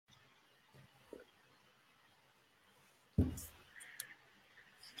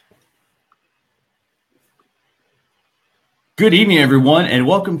Good evening, everyone, and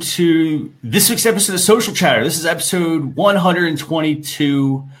welcome to this week's episode of Social Chatter. This is episode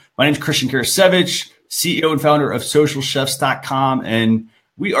 122. My name is Christian Karasevich, CEO and founder of SocialChefs.com, and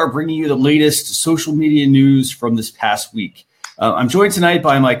we are bringing you the latest social media news from this past week. I'm joined tonight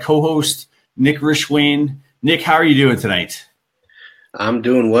by my co-host, Nick Rishwain. Nick, how are you doing tonight? I'm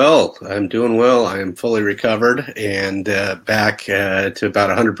doing well. I am fully recovered and back to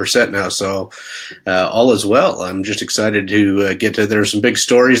about 100% now. So all is well. I'm just excited to there's some big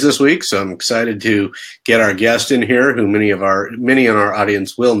stories this week. So I'm excited to get our guest in here, who many in our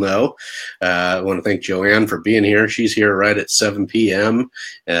audience will know. I want to thank Joanne for being here. She's here right at 7 p.m.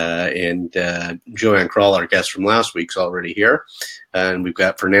 And Joanne Kroll, our guest from last week, is already here. And we've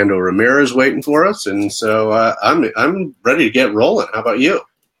got Fernando Ramirez waiting for us. And so I'm ready to get rolling. How about you?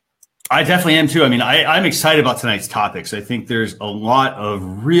 I definitely am too. I mean, I'm excited about tonight's topics. I think there's a lot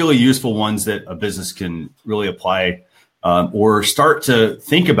of really useful ones that a business can really apply or start to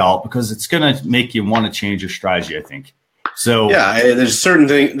think about, because it's going to make you want to change your strategy, I think. So yeah, there's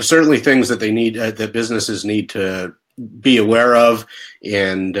certainly things that they need, that businesses need to be aware of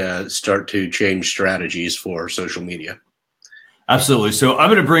and start to change strategies for social media. Absolutely. So I'm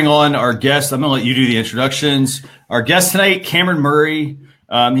going to bring on our guest. I'm going to let you do the introductions. Our guest tonight, Cameron Murray.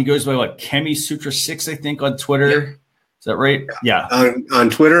 He goes by Kemi Sutra 6, I think, on Twitter. Yeah. Is that right? Yeah. On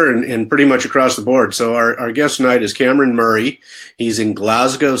Twitter and pretty much across the board. So our guest tonight is Cameron Murray. He's in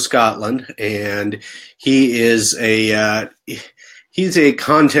Glasgow, Scotland, and he is he's a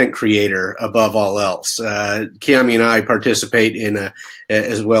content creator above all else. Cami and I participate in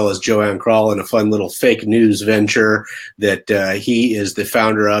as well as Joanne Kroll, in a fun little fake news venture that he is the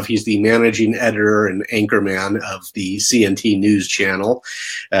founder of. He's the managing editor and anchorman of the CNT News channel,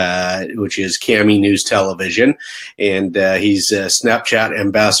 which is Cami News Television. And he's a Snapchat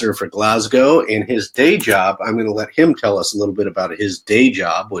ambassador for Glasgow. And his day job, I'm going to let him tell us a little bit about his day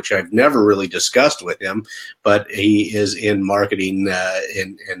job, which I've never really discussed with him, but he is in marketing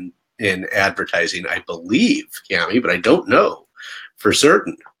in advertising, I believe, Cami, but I don't know for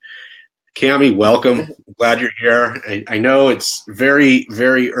certain. Cami, welcome. I'm glad you're here. I know it's very,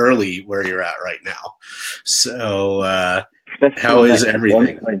 very early where you're at right now. So how is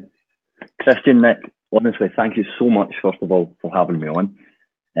everything? Christian, Nick, honestly, thank you so much, first of all, for having me on.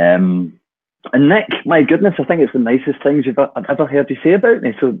 And Nick, my goodness, I think it's the nicest things I've ever heard you say about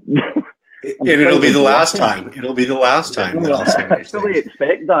me. So and it'll be the last time. It'll be the last time that I'll say I fully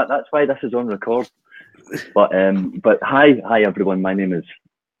expect that. That's why this is on record. But hi everyone. My name is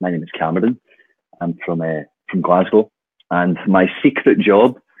Cameron. I'm from Glasgow, and my secret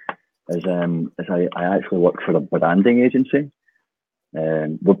job is I actually work for a branding agency.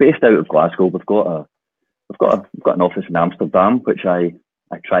 We're based out of Glasgow. We've got an office in Amsterdam, which I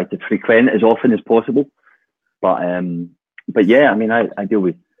try to frequent as often as possible. But yeah, I mean, I deal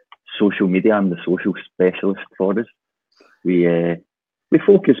with social media. I'm the social specialist for us. We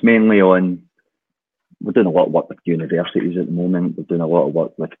focus mainly on. We're doing a lot of work with universities at the moment. We're doing a lot of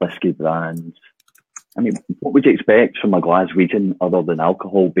work with whiskey brands. I mean, what would you expect from a Glaswegian other than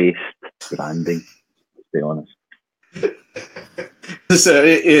alcohol-based branding? To be honest. So,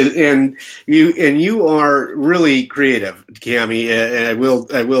 and you are really creative, Cami. And I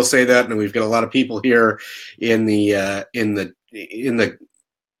will say that. And we've got a lot of people here in the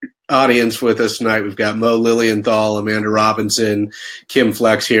audience with us tonight. We've got Mo Lilienthal, Amanda Robinson, Kim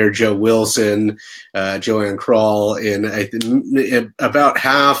Flex here, Joe Wilson, Joanne Kroll, and about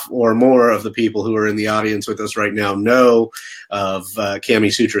half or more of the people who are in the audience with us right now know of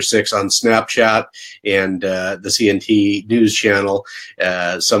Cami Sutra 6 on Snapchat and the CNT News channel.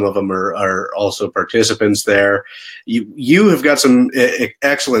 Some of them are also participants there. You have got some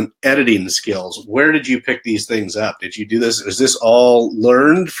excellent editing skills. Where did you pick these things up? Did you do this? Is this all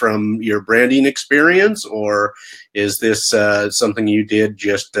learned from your branding experience, or is this something you did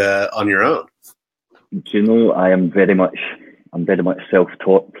just on your own? Do you know, I'm very much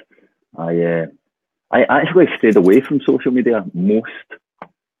self-taught. I actually stayed away from social media most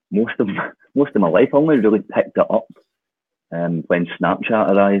of my life. I only really picked it up when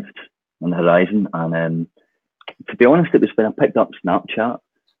Snapchat arrived on the horizon. And to be honest, it was when I picked up Snapchat,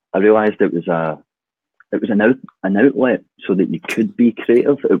 I realised it was an outlet so that you could be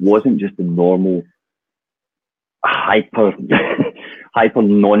creative. It wasn't just the normal hyper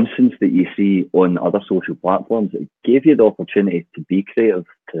nonsense that you see on other social platforms. It gave you the opportunity to be creative,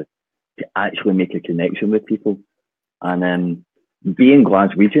 to actually make a connection with people. And being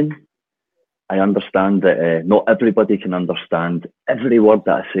Glaswegian, I understand that not everybody can understand every word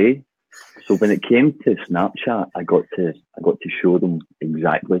that I say. So when it came to Snapchat, I got to show them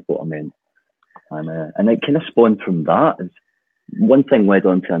exactly what I meant. And it kind of spawned from that. one thing led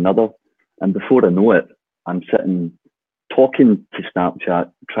on to another. And before I know it, I'm sitting talking to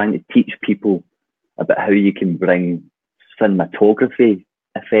Snapchat, trying to teach people about how you can bring cinematography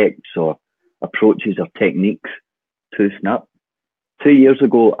effects or approaches or techniques to Snap. 2 years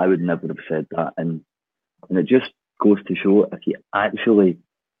ago, I would never have said that. And it just goes to show, if you actually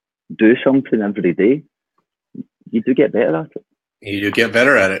do something every day, you do get better at it. You do get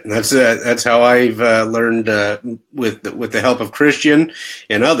better at it, and that's how I've learned with the help of Christian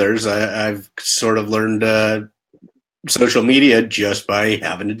and others. I've sort of learned social media just by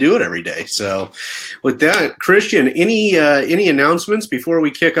having to do it every day. So, with that, Christian, any announcements before we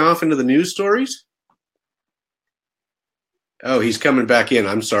kick off into the news stories? Oh, he's coming back in.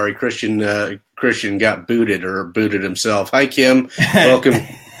 I'm sorry, Christian got booted himself. Hi, Kim. Welcome.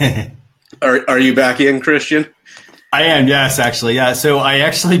 Are you back in, Christian? I am, yes, actually. Yeah. So I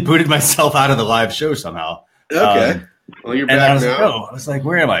actually booted myself out of the live show somehow. Okay. Well, you're back now. I was like,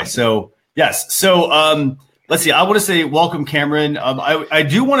 where am I? So, yes. So, let's see. I want to say welcome, Cameron. I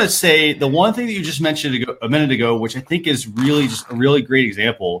do want to say the one thing that you just mentioned a minute ago, which I think is really just a really great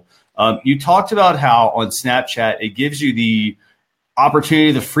example. You talked about how on Snapchat, it gives you the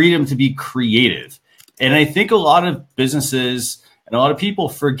opportunity, the freedom to be creative. And I think a lot of businesses and a lot of people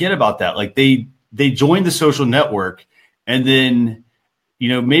forget about that. Like they join the social network and then,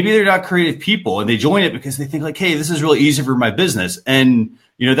 maybe they're not creative people and they join it because they think like, hey, this is really easy for my business. And,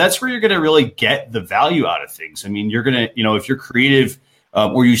 that's where you're going to really get the value out of things. I mean, you're going to, if you're creative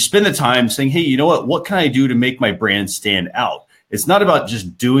or you spend the time saying, hey, you know what can I do to make my brand stand out? It's not about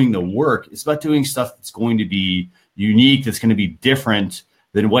just doing the work. It's about doing stuff that's going to be unique, that's going to be different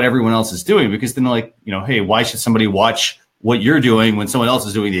than what everyone else is doing. Because then like, hey, why should somebody watch what you're doing when someone else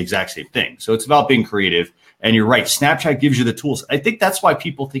is doing the exact same thing? So it's about being creative. And you're right. Snapchat gives you the tools. I think that's why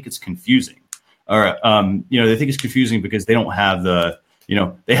people think it's confusing. Or, they think it's confusing because they don't have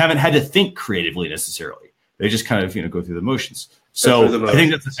they haven't had to think creatively necessarily. They just kind of, go through the motions. So I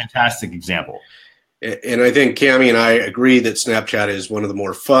think that's a fantastic example. And I think Cammie and I agree that Snapchat is one of the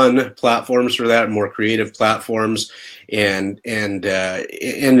more fun platforms for that, more creative platforms. And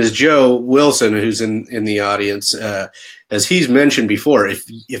as Joe Wilson, who's in the audience, as he's mentioned before,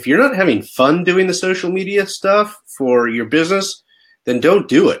 if you're not having fun doing the social media stuff for your business, then don't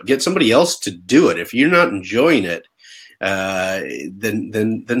do it. Get somebody else to do it. If you're not enjoying it,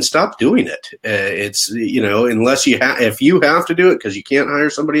 then stop doing it. It's unless if you have to do it because you can't hire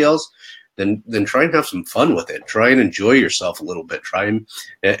somebody else, then try and have some fun with it. Try and enjoy yourself a little bit. Try and,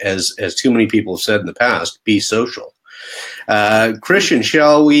 as too many people have said in the past, be social. Christian,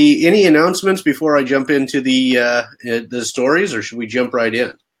 any announcements before I jump into the stories, or should we jump right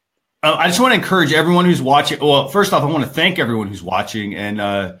in? I just want to encourage everyone who's watching. Well, first off, I want to thank everyone who's watching. And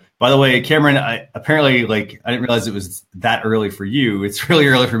by the way, Cameron, I didn't realize it was that early for you. It's really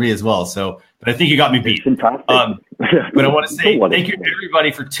early for me as well. So, but I think you got me beat. But I want to say thank you to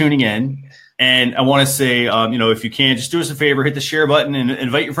everybody for tuning in. And I want to say, if you can, just do us a favor, hit the share button and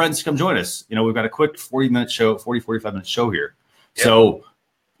invite your friends to come join us. We've got a quick 45 minute show here. Yep. So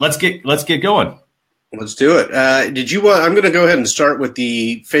let's get going. Let's do it. I'm going to go ahead and start with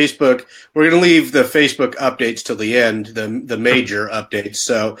the Facebook. We're going to leave the Facebook updates till the end, the major updates.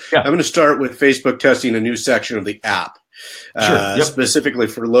 So yeah. I'm going to start with Facebook testing a new section of the app, specifically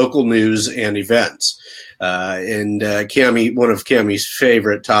for local news and events. And Cammie, one of Cammie's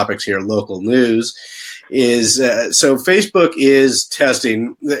favorite topics here, local news, is so Facebook is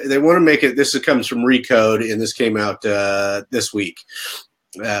testing. They want to make it. This comes from Recode, and this came out this week.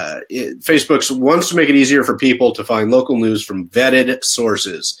 Facebook wants to make it easier for people to find local news from vetted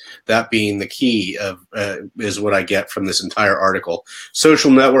sources. That being the key is what I get from this entire article.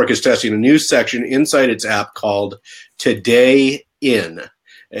 Social Network is testing a new section inside its app called Today In,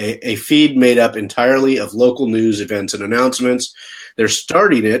 a feed made up entirely of local news, events, and announcements. They're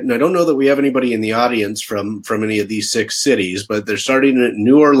starting it, and I don't know that we have anybody in the audience from any of these 6 cities, but they're starting it in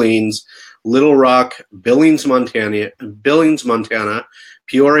New Orleans, Little Rock, Billings, Montana,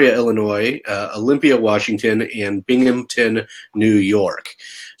 Peoria, Illinois, Olympia, Washington, and Binghamton, New York.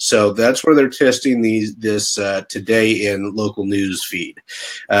 So that's where they're testing this Today in local news feed.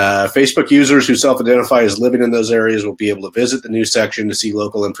 Facebook users who self-identify as living in those areas will be able to visit the news section to see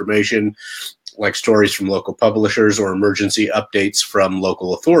local information like stories from local publishers or emergency updates from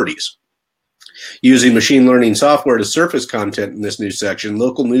local authorities. Using machine learning software to surface content in this news section,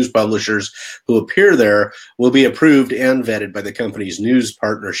 local news publishers who appear there will be approved and vetted by the company's news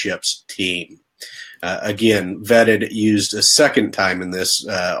partnerships team. again, vetted, used a second time in this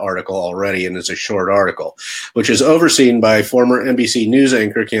article already, and it's a short article, which is overseen by former NBC News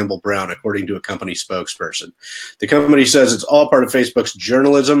anchor Campbell Brown, according to a company spokesperson. The company says it's all part of Facebook's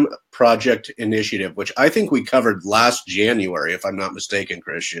Journalism Project Initiative, which I think we covered last January, if I'm not mistaken,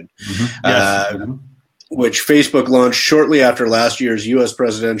 Christian. Yes. Which Facebook launched shortly after last year's U.S.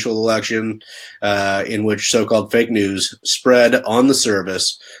 presidential election, in which so-called fake news spread on the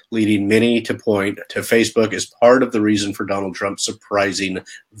service, leading many to point to Facebook as part of the reason for Donald Trump's surprising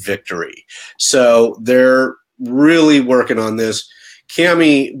victory. So they're really working on this.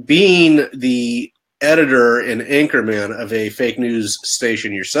 Cami, being the editor and anchorman of a fake news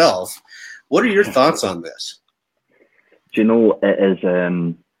station yourself, what are your thoughts on this? Do you know, it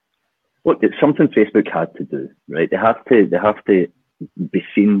is... Look, it's something Facebook had to do, right? They have to be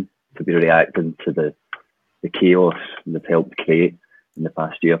seen to be reacting to the chaos they've helped create in the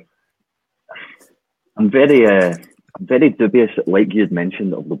past year. I'm very dubious, like you'd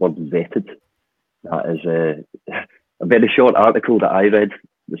mentioned, of the word vetted. That is a very short article that I read,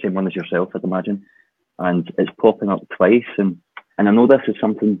 the same one as yourself, I'd imagine, and it's popping up twice. And I know this is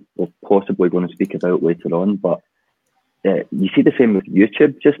something we're possibly going to speak about later on, but you see the same with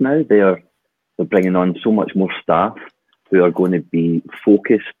YouTube just now. They're bringing on so much more staff who are going to be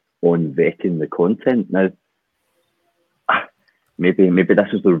focused on vetting the content. Now, maybe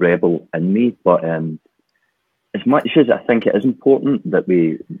this is the rebel in me, but as much as I think it is important that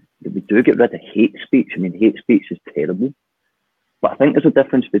we do get rid of hate speech. I mean, hate speech is terrible, but I think there's a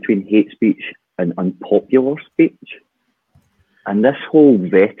difference between hate speech and unpopular speech. And this whole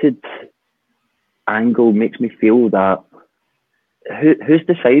vetted angle makes me feel that who's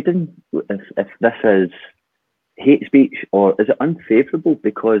deciding if this is hate speech or is it unfavourable?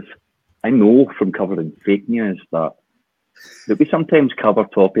 Because I know from covering fake news that we sometimes cover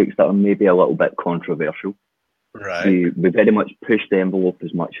topics that are maybe a little bit controversial. Right. We very much push the envelope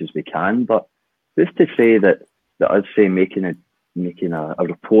as much as we can, but who's to say that us say making a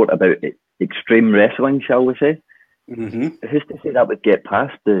report about extreme wrestling, shall we say? Mm-hmm. Who's to say that would get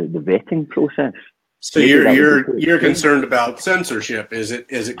past the vetting process? So you're concerned about censorship. Is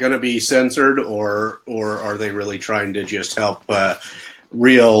it going to be censored, or are they really trying to just help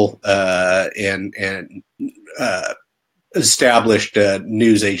real and established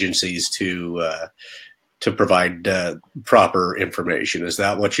news agencies to provide proper information? Is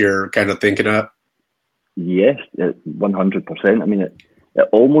that what you're kind of thinking of? Yes, 100%. I mean, it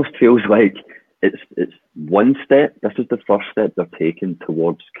almost feels like it's one step. This is the first step they're taking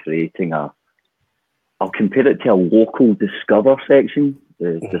towards creating I'll compare it to a local Discover section,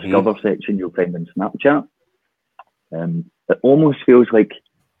 the Discover section you'll find in Snapchat. It almost feels like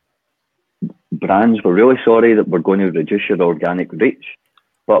brands were really sorry that we're going to reduce your organic reach,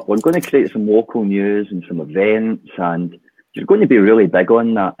 but we're going to create some local news and some events, and you're going to be really big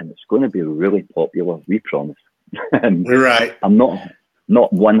on that, and it's going to be really popular, we promise. Right. I'm not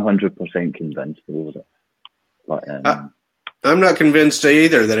 100% convinced over it. But, I'm not convinced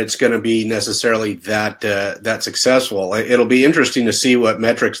either that it's going to be necessarily that successful. It'll be interesting to see what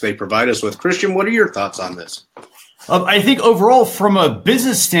metrics they provide us with. Christian, what are your thoughts on this? I think overall, from a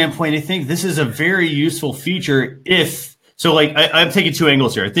business standpoint, I think this is a very useful feature. I'm taking two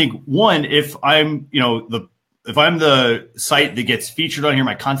angles here. I think one, if I'm the site that gets featured on here,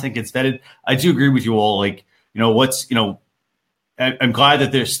 my content gets vetted. I do agree with you all. I'm glad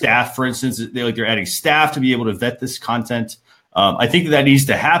that there's staff, for instance, they're adding staff to be able to vet this content. I think that needs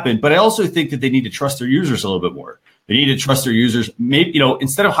to happen, but I also think that they need to trust their users a little bit more. They need to trust their users. Maybe,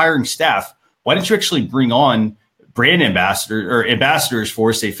 instead of hiring staff, why don't you actually bring on brand ambassadors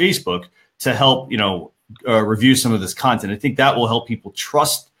for, say, Facebook to help, review some of this content? I think that will help people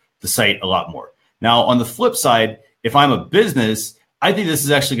trust the site a lot more. Now, on the flip side, if I'm a business, I think this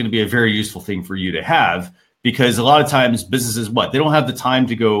is actually going to be a very useful thing for you to have, because a lot of times businesses, they don't have the time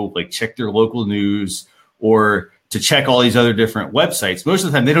to go check their local news or to check all these other different websites. Most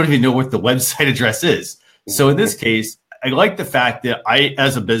of the time, they don't even know what the website address is. So in this case, I like the fact that I,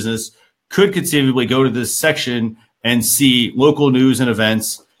 as a business, could conceivably go to this section and see local news and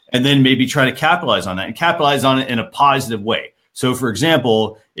events, and then maybe try to capitalize on that and capitalize on it in a positive way. So, for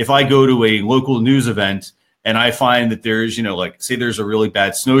example, if I go to a local news event and I find that there's, say there's a really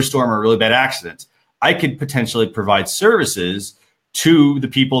bad snowstorm or a really bad accident, I could potentially provide services to the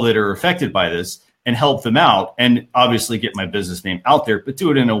people that are affected by this and help them out, and obviously get my business name out there, but do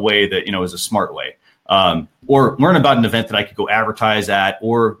it in a way that, is a smart way. Or learn about an event that I could go advertise at,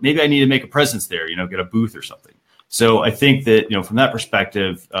 or maybe I need to make a presence there, get a booth or something. So I think that, from that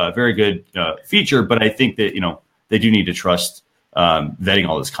perspective, very good feature, but I think that, they do need to trust vetting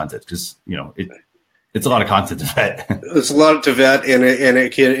all this content, because, It's a lot of content to vet. It's a lot to vet, and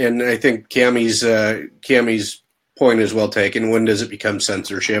I think Cammie's point is well taken. When does it become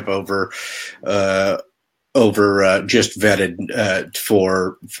censorship over just vetted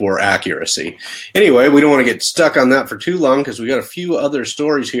for accuracy? Anyway, we don't want to get stuck on that for too long because we got a few other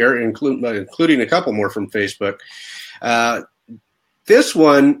stories here, including a couple more from Facebook. This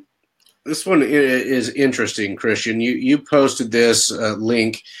one is interesting, Christian. You posted this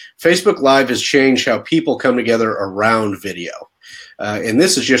link. Facebook Live has changed how people come together around video. And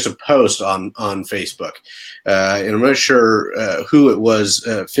this is just a post on Facebook. And I'm not sure who it was.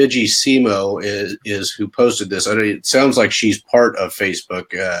 Fiji Simo is who posted this. It sounds like she's part of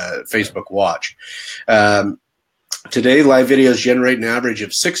Facebook Watch. Today, live videos generate an average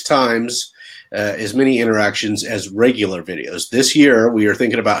of 6 times as many interactions as regular videos. This year, we are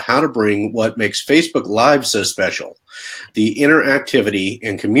thinking about how to bring what makes Facebook Live so special, the interactivity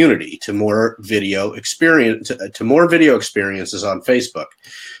and community, to more video experiences on Facebook.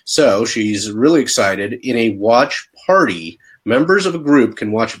 So she's really excited. In a watch party, members of a group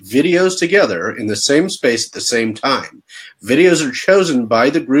can watch videos together in the same space at the same time. Videos are chosen by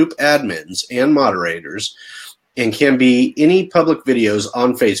the group admins and moderators and can be any public videos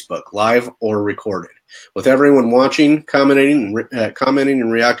on Facebook, live or recorded. With everyone watching, commenting,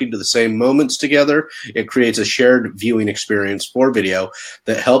 and reacting to the same moments together, it creates a shared viewing experience for video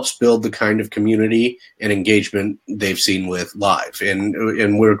that helps build the kind of community and engagement they've seen with live.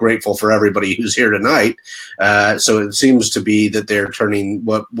 And we're grateful for everybody who's here tonight. So it seems to be that they're turning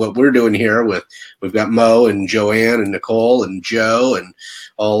what we're doing here with, we've got Mo and Joanne and Nicole and Joe and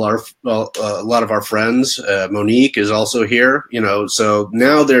a lot of our friends. Monique is also here, so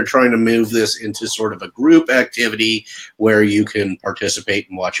now they're trying to move this into sort of a group activity where you can participate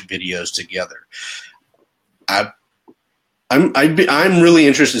and watch videos together. I'm really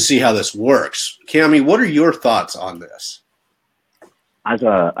interested to see how this works. Cammie, what are your thoughts on this? As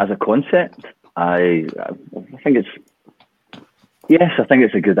a concept, I think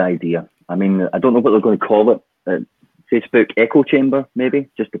it's a good idea. I mean, I don't know what they're going to call it. Facebook echo chamber, maybe,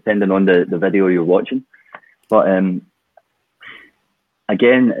 just depending on the video you're watching. But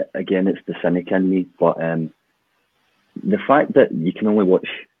again, it's the cynic in me. But the fact that you can only watch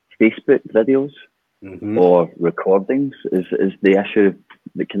Facebook videos or recordings is the issue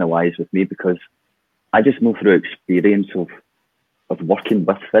that kind of lies with me, because I just know through experience of working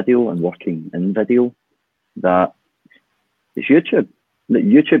with video and working in video that it's YouTube.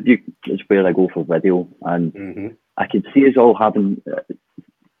 YouTube is where I go for video, and I could see us all having,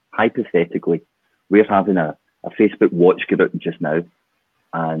 hypothetically, we're having a Facebook watch group just now,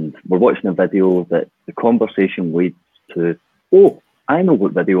 and we're watching a video that the conversation leads to, oh, I know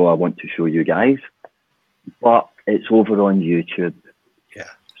what video I want to show you guys, but it's over on YouTube. Yeah.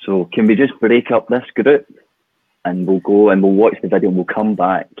 So can we just break up this group and we'll go and we'll watch the video and we'll come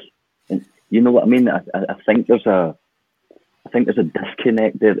back? And you know what I mean? I think there's a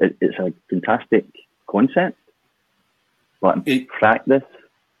disconnect there. It's a fantastic concept, but in practice,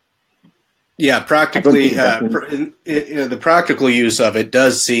 yeah, practically, the practical use of it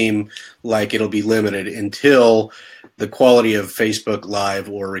does seem like it'll be limited until the quality of Facebook Live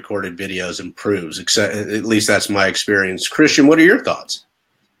or recorded videos improves. At least that's my experience. Christian, what are your thoughts?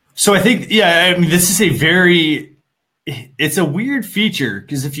 So I think, this is it's a weird feature,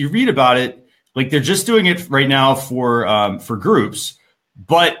 because if you read about it, like they're just doing it right now for groups,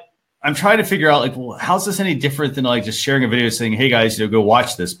 but I'm trying to figure out, like, well, how's this any different than like just sharing a video saying, hey guys, go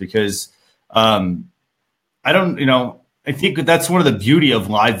watch this? Because I think that's one of the beauty of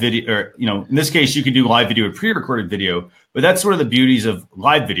live video, or, in this case, you can do live video and pre-recorded video, but that's one of the beauties of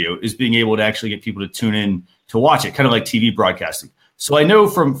live video, is being able to actually get people to tune in to watch it, kind of like TV broadcasting. So I know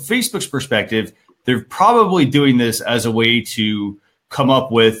from Facebook's perspective, they're probably doing this as a way to come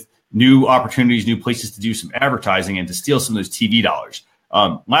up with new opportunities, new places to do some advertising and to steal some of those TV dollars.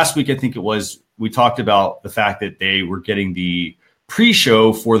 Last week, I think it was, we talked about the fact that they were getting the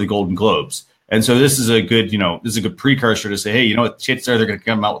pre-show for the Golden Globes. And so this is a good, precursor to say, hey, chances are they're going to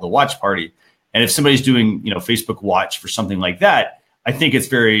come out with a watch party. And if somebody's doing, Facebook Watch for something like that, I think it's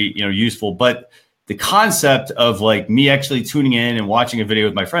very, useful. But the concept of like me actually tuning in and watching a video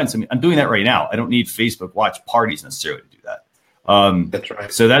with my friends, I mean, I'm doing that right now. I don't need Facebook Watch parties necessarily to do that. That's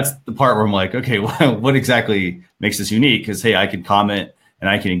right. So that's the part where I'm like, okay, well, what exactly makes this unique? Because, hey, I can comment and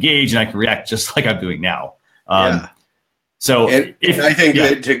I can engage and I can react just like I'm doing now. So I think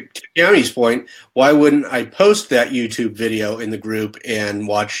that to Cammie's point, why wouldn't I post that YouTube video in the group and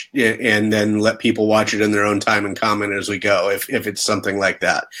watch, and then let people watch it in their own time and comment as we go, if it's something like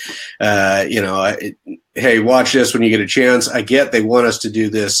that? Hey, watch this when you get a chance. I get they want us to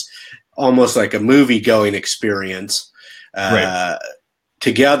do this almost like a movie going experience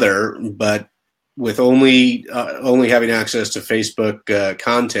together, but with only having access to Facebook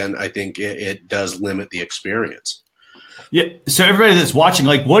content, I think it does limit the experience. Yeah. So everybody that's watching,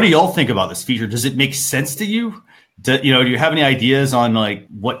 like, what do y'all think about this feature? Does it make sense to you? Do you have any ideas on like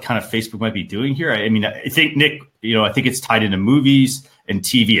what kind of Facebook might be doing here? I mean, I think Nick, I think it's tied into movies and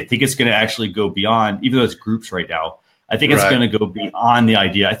TV. I think it's going to actually go beyond, even though it's groups right now. I think it's going to go beyond the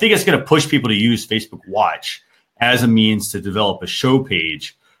idea. I think it's going to push people to use Facebook Watch as a means to develop a show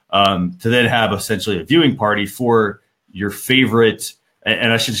page, to then have essentially a viewing party for your favorite.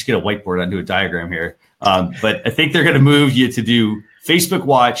 And I should just get a whiteboard and do a diagram here. But I think they're going to move you to do Facebook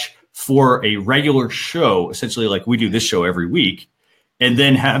Watch for a regular show, essentially like we do this show every week, and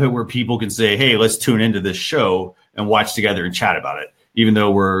then have it where people can say, hey, let's tune into this show and watch together and chat about it, even though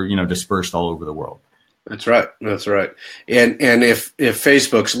we're, dispersed all over the world. That's right. That's right. And if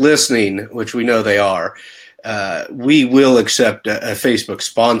Facebook's listening, which we know they are, we will accept a Facebook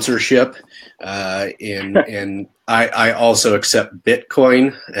sponsorship. And I also accept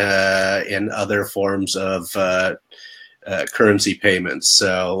Bitcoin and other forms of currency payments.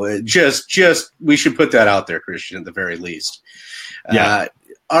 So just we should put that out there, Christian, at the very least. Yeah.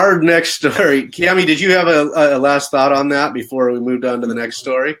 Our next story, Cami, did you have a last thought on that before we moved on to the next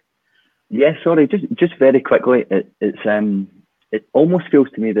story? Yeah, sorry, just very quickly, it almost feels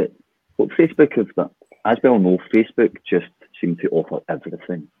to me that what Facebook have done, as we all know, Facebook just seem to offer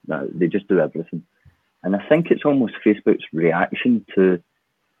everything. They just do everything. And I think it's almost Facebook's reaction to,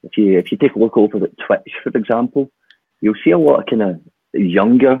 if you take a look over at Twitch, for example, you'll see a lot of kind of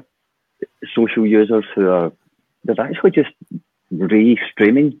younger social users they're actually just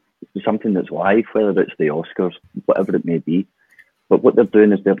re-streaming something that's live, whether it's the Oscars, whatever it may be. But what they're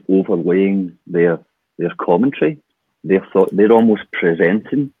doing is they're overlaying their commentary. They're almost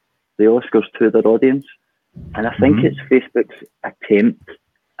presenting the Oscars to their audience. And I think it's Facebook's attempt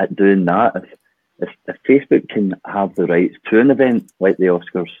at doing that. If Facebook can have the rights to an event like the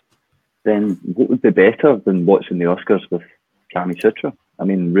Oscars, then what would be better than watching the Oscars with Kami Sutra? I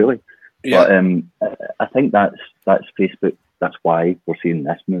mean, really. Yeah. But I think that's Facebook. That's why we're seeing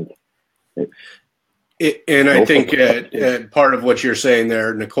this move. And I think part of what you're saying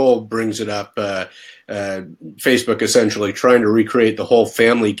there, Nicole brings it up, Facebook essentially trying to recreate the whole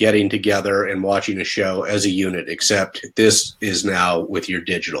family getting together and watching a show as a unit, except this is now with your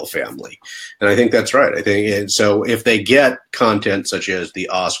digital family. And I think that's right. I think, and so if they get content such as the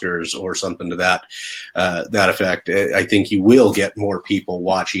Oscars or something to that effect, I think you will get more people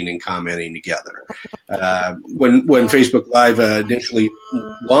watching and commenting together. When Facebook Live initially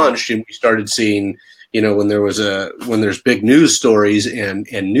launched and we started seeing, when there's big news stories and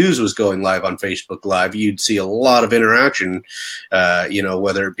news was going live on Facebook Live, you'd see a lot of interaction,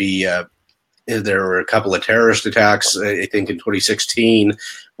 whether it be, there were a couple of terrorist attacks, I think in 2016,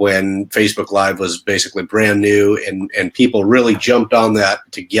 when Facebook Live was basically brand new and people really jumped on that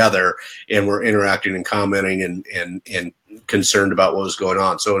together and were interacting and commenting and concerned about what was going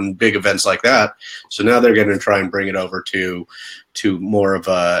on. So in big events like that, so now they're going to try and bring it over to more of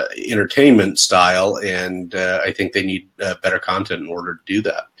a entertainment style, and I think they need better content in order to do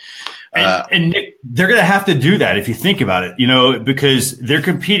that. And Nick, they're going to have to do that if you think about it, because they're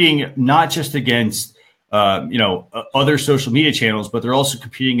competing not just against other social media channels, but they're also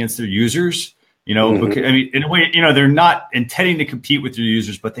competing against their users. Because, I mean, in a way, they're not intending to compete with their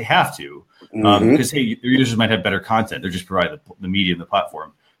users, but they have to because their users might have better content. They're just providing the media and the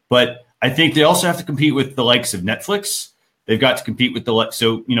platform. But I think they also have to compete with the likes of Netflix. They've got to compete with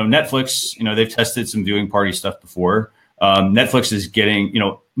Netflix, they've tested some viewing party stuff before. Netflix is getting,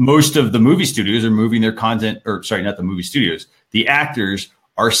 most of the movie studios are moving their content, or sorry, not the movie studios. The actors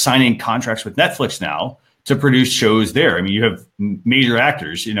are signing contracts with Netflix now to produce shows there. I mean, you have major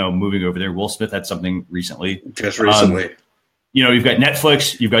actors, moving over there. Will Smith had something recently. Just recently. You've got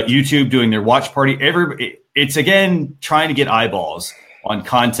Netflix, you've got YouTube doing their watch party. It's again trying to get eyeballs on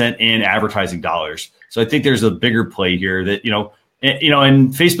content and advertising dollars. So I think there's a bigger play here that,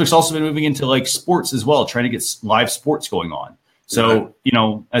 and Facebook's also been moving into like sports as well, trying to get live sports going on. So,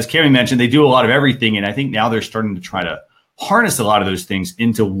 as Cami mentioned, they do a lot of everything. And I think now they're starting to try to harness a lot of those things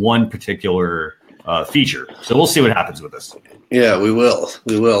into one particular feature. So we'll see what happens with this. Yeah, we will.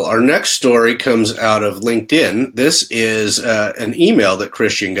 Our next story comes out of LinkedIn. This is an email that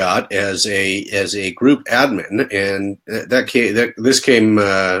Christian got as a group admin, and this came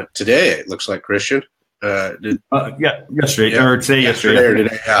today. It looks like, Christian. Yesterday or today. Yesterday or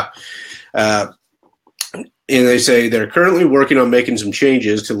today. Yeah. And they say they're currently working on making some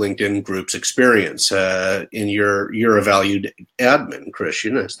changes to LinkedIn Groups experience. In you're a valued admin,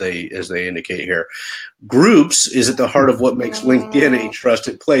 Christian, as they indicate here. Groups is at the heart of what makes LinkedIn a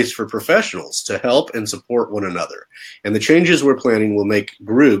trusted place for professionals to help and support one another. And the changes we're planning will make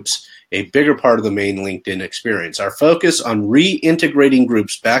groups a bigger part of the main LinkedIn experience. Our focus on reintegrating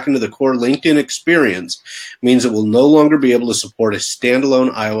groups back into the core LinkedIn experience means it will no longer be able to support a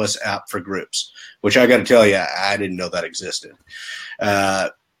standalone iOS app for groups, which I got to tell you, I didn't know that existed.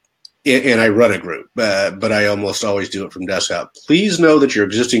 And I run a group, but I almost always do it from desktop. Please know that your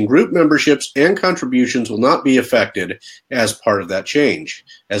existing group memberships and contributions will not be affected as part of that change.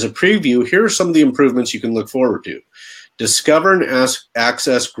 As a preview, here are some of the improvements you can look forward to. Discover and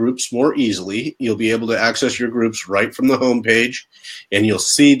access groups more easily. You'll be able to access your groups right from the homepage, and you'll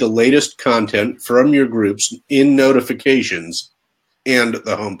see the latest content from your groups in notifications and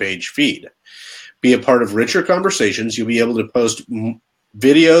the homepage feed. Be a part of richer conversations. You'll be able to post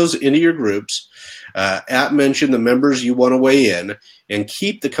videos into your groups, mention the members you want to weigh in, and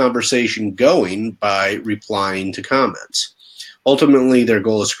keep the conversation going by replying to comments. Ultimately, their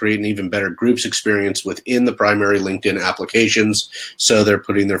goal is to create an even better groups experience within the primary LinkedIn applications, so they're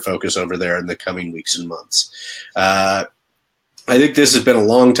putting their focus over there in the coming weeks and months. I think this has been a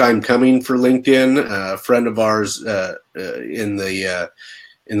long time coming for LinkedIn. A friend of ours in the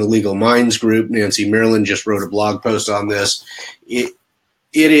Legal Minds group, Nancy Maryland, just wrote a blog post on this. The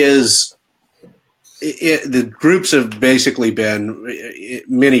groups have basically been,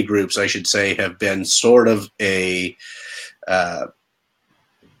 many groups, I should say, have been sort of a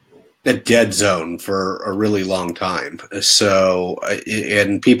dead zone for a really long time. So,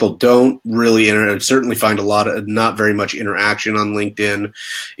 and people don't really certainly find not very much interaction on LinkedIn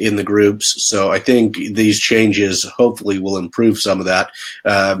in the groups. So I think these changes hopefully will improve some of that.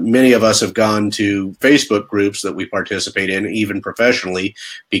 Many of us have gone to Facebook groups that we participate in, even professionally,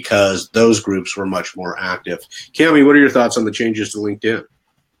 because those groups were much more active. Cami, what are your thoughts on the changes to LinkedIn?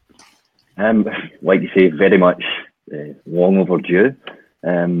 Like you say, very much long overdue.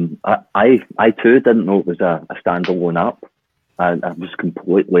 I too didn't know it was a standalone app. I was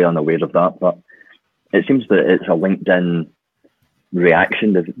completely unaware of that, but it seems that it's a LinkedIn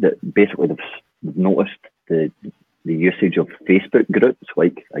reaction that basically they've noticed the usage of Facebook groups,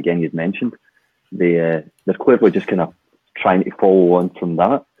 like again you'd mentioned. They're clearly just kind of trying to follow on from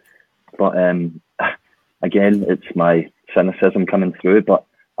that. But again, it's my cynicism coming through. But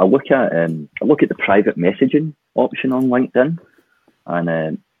I look at the private messaging option on LinkedIn.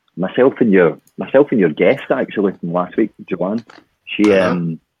 And myself and your guest actually from last week, Joanne, she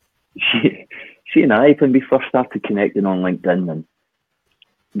and I, when we first started connecting on LinkedIn, and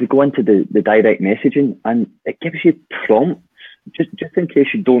we go into the direct messaging, and it gives you prompts just in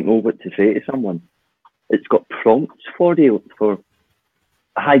case you don't know what to say to someone. It's got prompts for you for,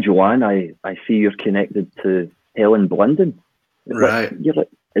 "Hi Joanne, I see you're connected to Helen Blunden." Right. You're like,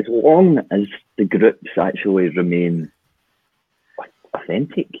 as long as the groups actually remain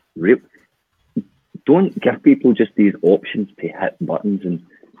authentic, real. Don't give people just these options to hit buttons, and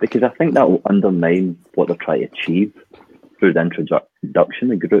because I think that will undermine what they're trying to achieve through the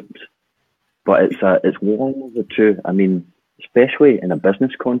introduction of groups. But it's long overdue. I mean, especially in a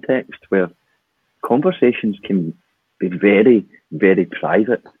business context where conversations can be very, very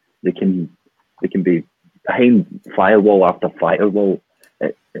private. They can be behind firewall after firewall.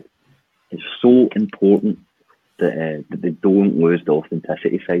 It's so important that they don't lose the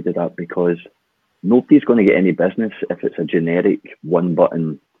authenticity side of that, because nobody's going to get any business if it's a generic one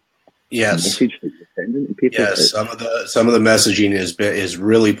button message that you're sending to people. Yes, some of the messaging is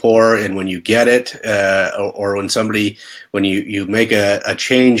really poor, and when you get it, or when you make a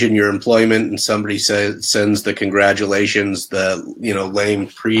change in your employment and somebody sends the congratulations, the lame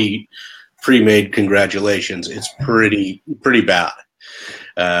pre-made congratulations, it's pretty bad.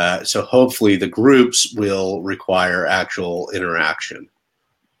 So hopefully the groups will require actual interaction.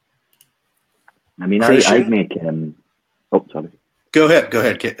 I mean, I'd make sorry. Go ahead,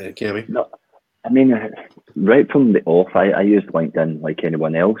 Cami. No, I mean, right from the off, I used LinkedIn like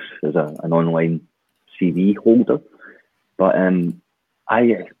anyone else as an online CV holder. But as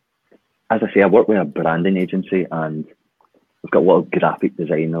I say, I work with a branding agency, and we've got a lot of graphic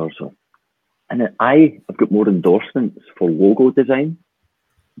designers. And I've got more endorsements for logo design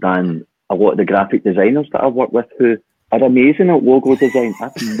than a lot of the graphic designers that I work with, who are amazing at logo design.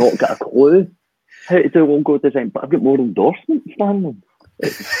 I've not got a clue how to do logo design, but I've got more endorsements than them.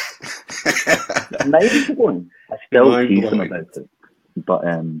 It's mind-blowing. I still tease them about it. But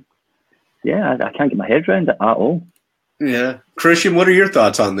I can't get my head around it at all. Yeah. Christian, what are your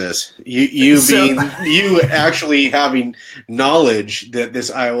thoughts on this? You actually having knowledge that this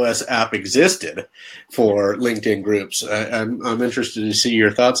iOS app existed for LinkedIn groups. I'm interested to see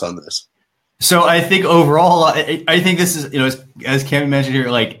your thoughts on this. So I think overall, I think this is, as Cam mentioned here,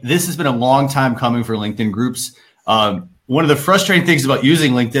 like this has been a long time coming for LinkedIn groups. One of the frustrating things about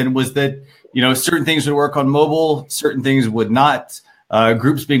using LinkedIn was that, certain things would work on mobile, certain things would not.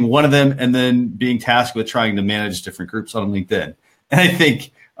 Groups being one of them, and then being tasked with trying to manage different groups on LinkedIn. And I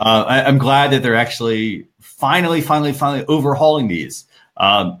think I'm glad that they're actually finally overhauling these.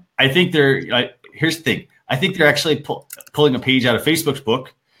 I think here's the thing. I think they're actually pulling a page out of Facebook's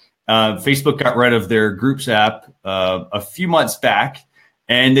book. Facebook got rid of their Groups app a few months back,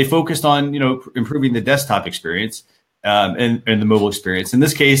 and they focused on improving the desktop experience and the mobile experience. In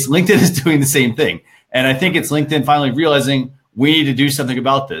this case, LinkedIn is doing the same thing, and I think it's LinkedIn finally realizing we need to do something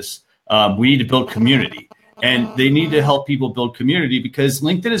about this. We need to build community, and they need to help people build community because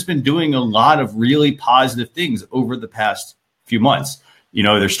LinkedIn has been doing a lot of really positive things over the past few months.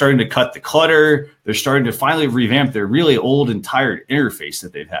 They're starting to cut the clutter. They're starting to finally revamp their really old and tired interface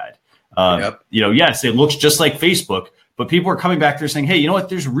that they've had. Yes, it looks just like Facebook, but people are coming back there saying, hey, you know what?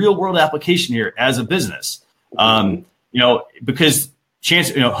 There's real world application here as a business. Because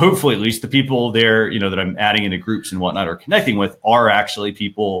hopefully at least the people there, that I'm adding into groups and whatnot or connecting with are actually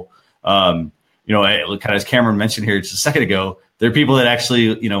people, kind of as Cameron mentioned here just a second ago, they're people that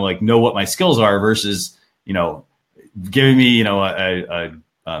actually, know what my skills are versus, giving me,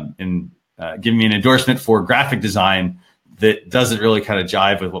 giving me an endorsement for graphic design that doesn't really kind of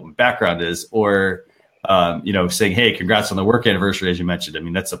jive with what my background is, or, saying, hey, congrats on the work anniversary, as you mentioned. I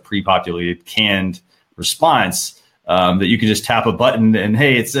mean, that's a pre-populated canned response. That you can just tap a button and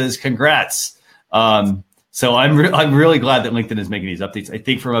hey, it says congrats. So I'm really glad that LinkedIn is making these updates. I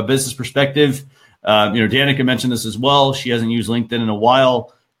think from a business perspective, Danica mentioned this as well. She hasn't used LinkedIn in a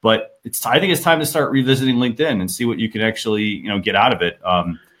while, but I think it's time to start revisiting LinkedIn and see what you can actually get out of it.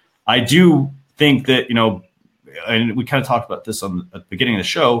 I do think that and we kind of talked about this at the beginning of the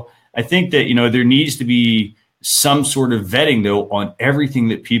show. I think that there needs to be some sort of vetting though on everything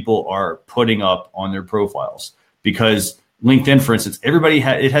that people are putting up on their profiles. Because LinkedIn, for instance,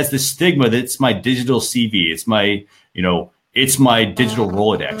 it has this stigma that it's my digital CV, it's my digital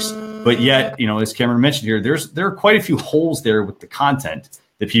Rolodex. But yet, as Cameron mentioned here, there are quite a few holes there with the content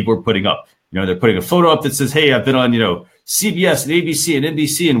that people are putting up. They're putting a photo up that says, "Hey, I've been on CBS and ABC and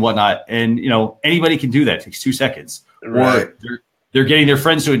NBC and whatnot," and anybody can do that. It takes 2 seconds. Right. Or they're getting their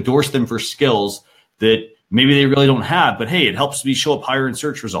friends to endorse them for skills that maybe they really don't have, but hey, it helps me show up higher in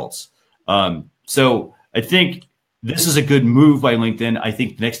search results. So I think this is a good move by LinkedIn. I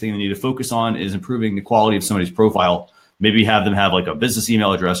think the next thing they need to focus on is improving the quality of somebody's profile. Maybe have them have like a business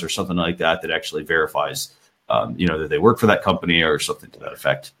email address or something like that actually verifies, that they work for that company or something to that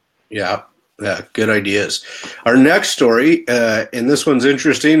effect. Yeah, good ideas. Our next story, and this one's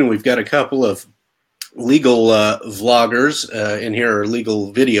interesting, and we've got a couple of legal vloggers in here, or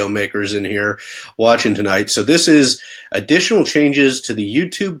legal video makers in here watching tonight. So this is additional changes to the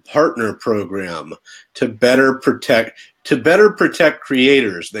YouTube Partner Program to better protect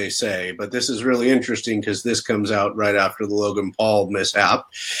creators, they say. But this is really interesting because this comes out right after the Logan Paul mishap,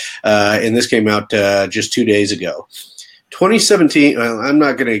 and this came out just 2 days ago. 2017. I'm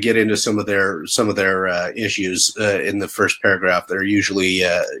not going to get into some of their issues in the first paragraph. They're usually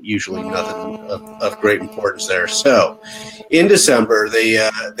nothing of great importance there. So, in December,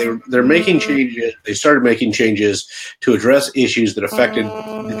 they're making changes. They started making changes to address issues that affected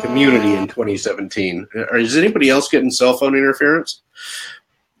the community in 2017. Is anybody else getting cell phone interference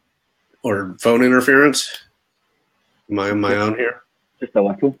or phone interference? Am I on my own here? Just a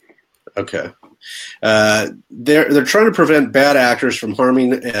little. Okay. They're trying to prevent bad actors from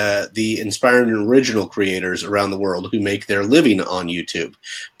harming the inspiring and original creators around the world who make their living on YouTube.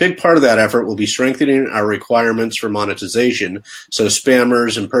 Big part of that effort will be strengthening our requirements for monetization so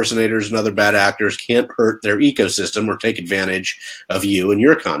spammers, impersonators, and other bad actors can't hurt their ecosystem or take advantage of you and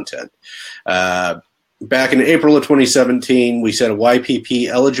your content. Back in April of 2017, we set a YPP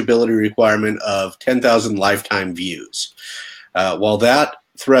eligibility requirement of 10,000 lifetime views. While that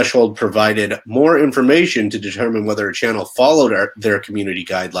threshold provided more information to determine whether a channel followed their community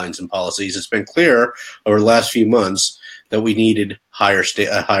guidelines and policies, it's been clear over the last few months that we needed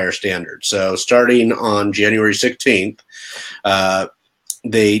a higher standard. So starting on January 16th,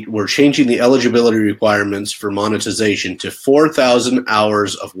 they were changing the eligibility requirements for monetization to 4,000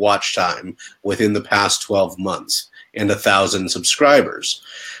 hours of watch time within the past 12 months. and 1,000 subscribers.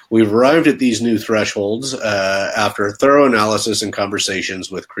 We've arrived at these new thresholds after a thorough analysis and conversations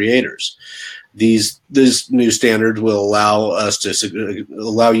with creators. These new standards will allow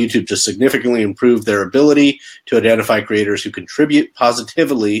YouTube to significantly improve their ability to identify creators who contribute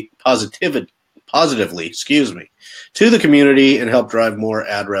positively, to the community and help drive more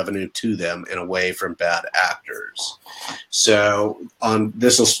ad revenue to them and away from bad actors. So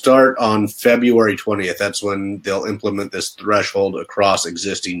this will start on February 20th. That's when they'll implement this threshold across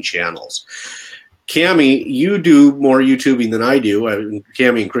existing channels. Cami, you do more YouTubing than I do.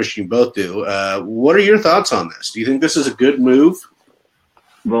 Cami and Christian both do. What are your thoughts on this? Do you think this is a good move?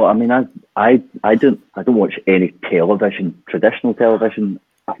 Well, I mean, I don't watch any television, traditional television.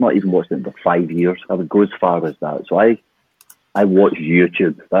 I've not even watched it in 5 years. I would go as far as that. So I watch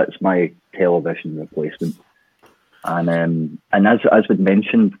YouTube. That's my television replacement. And as we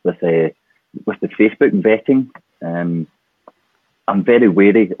mentioned with the Facebook vetting, I'm very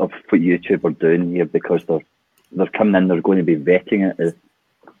wary of what YouTube are doing here, because they're coming in. They're going to be vetting it as,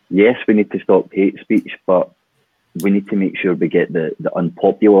 yes, we need to stop hate speech, but we need to make sure we get the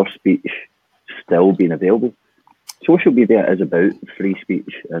unpopular speech still being available. Social media is about free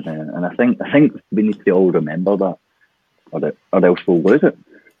speech, and I think we need to all remember that, or else we'll lose it.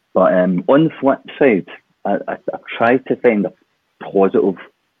 But on the flip side, I try to find a positive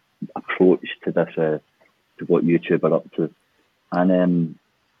approach to this, to what YouTube are up to. And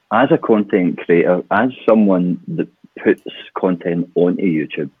as a content creator, as someone that puts content onto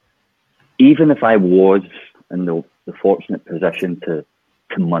YouTube, even if I was in the fortunate position to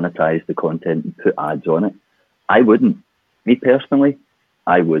monetize the content and put ads on it, I wouldn't. Me personally,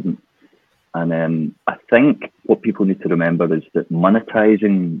 I wouldn't. And I think what people need to remember is that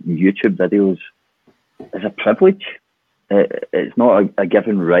monetizing YouTube videos is a privilege. It's not a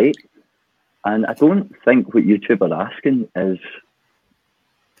given right. And I don't think what YouTube are asking is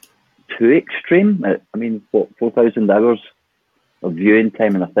too extreme. I mean, what, 4,000 hours of viewing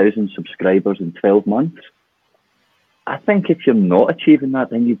time and 1,000 subscribers in 12 months? I think if you're not achieving that,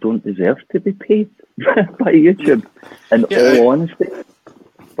 then you don't deserve to be paid by YouTube, in all honesty.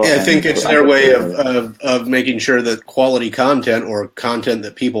 But, I think it's their way of making sure that quality content, or content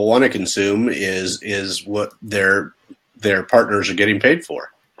that people want to consume, is what their partners are getting paid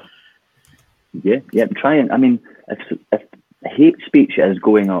for. Yeah, I'm trying. I mean, if hate speech is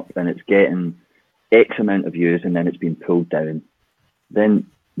going up and it's getting X amount of views and then it's being pulled down, then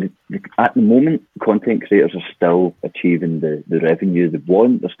at the moment, content creators are still achieving the revenue they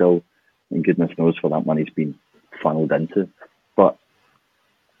want. They're still, and goodness knows where that money's been funneled into. But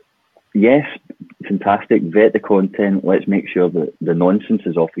yes, fantastic. Vet the content. Let's make sure that the nonsense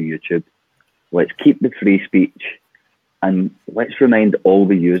is off of YouTube. Let's keep the free speech, and let's remind all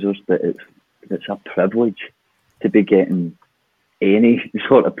the users that it's a privilege to be getting any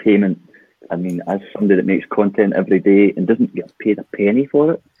sort of payment. I mean, as somebody that makes content every day and doesn't get paid a penny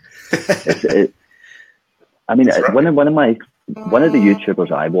for it, I mean, one of the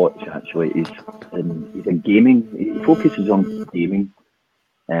YouTubers I watch, actually, he's in gaming. He focuses on gaming.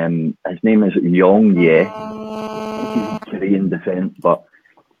 His name is Yong Ye. He's Korean descent, but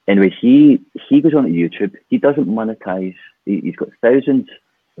anyway, he goes on to YouTube. He doesn't monetize. He's got thousands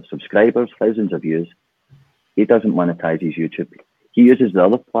of subscribers, thousands of views. He doesn't monetize his YouTube. He uses the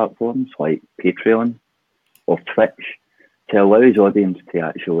other platforms like Patreon or Twitch to allow his audience to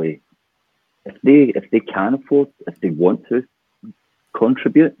actually, if they can afford, if they want to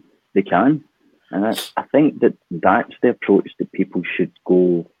contribute, they can. And I think that's the approach that people should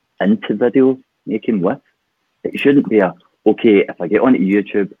go into video making with. It shouldn't be okay, if I get onto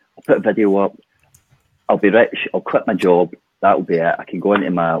YouTube, I'll put a video up, I'll be rich, I'll quit my job, that'll be it. I can go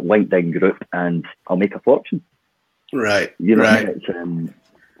into my LinkedIn group and I'll make a fortune. Right. You know, right.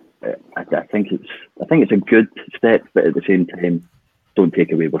 I think it's a good step, but at the same time, don't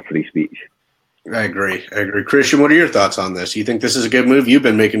take away with free speech. I agree. Christian, what are your thoughts on this? You think this is a good move? You've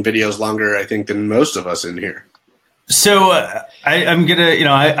been making videos longer, I think, than most of us in here. So I'm going to,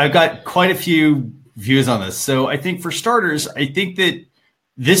 I've got quite a few views on this. So I think for starters, I think that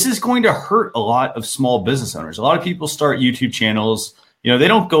this is going to hurt a lot of small business owners. A lot of people start YouTube channels. They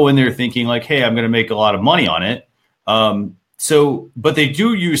don't go in there thinking like, hey, I'm going to make a lot of money on it. But they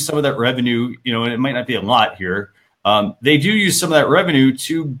do use some of that revenue, and it might not be a lot here. They do use some of that revenue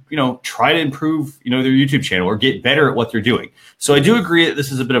to, try to improve, their YouTube channel or get better at what they're doing. So I do agree that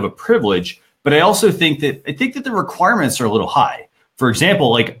this is a bit of a privilege, but I also think that the requirements are a little high. For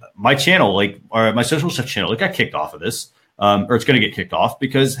example, like my channel, or my social stuff channel, it got kicked off of this, or it's going to get kicked off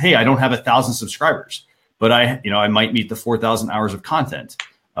because, hey, I don't have 1,000 subscribers, but I might meet the 4,000 hours of content,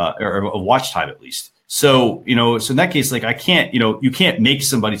 or of watch time at least. So, so in that case, like I can't, you can't make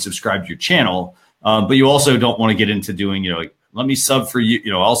somebody subscribe to your channel, but you also don't want to get into doing, like, let me sub for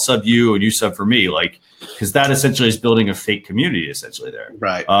you, I'll sub you and you sub for me, like, because that essentially is building a fake community essentially there.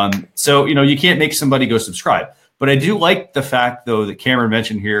 Right. So, you can't make somebody go subscribe. But I do like the fact, though, that Cameron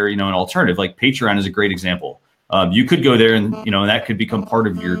mentioned here, an alternative, like Patreon is a great example. You could go there and, and that could become part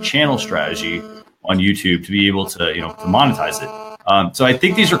of your channel strategy on YouTube to be able to, to monetize it. So I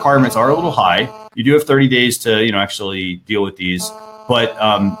think these requirements are a little high. You do have 30 days to, actually deal with these. But,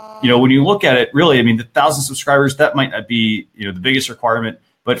 when you look at it, really, I mean, the 1,000 subscribers, that might not be, the biggest requirement,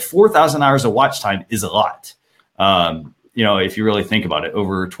 but 4,000 hours of watch time is a lot. If you really think about it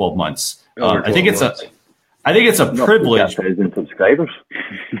over 12 months, I think it's a privilege. 1,000 subscribers.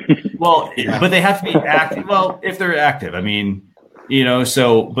 Well, but they have to be active. Well, if they're active, I mean,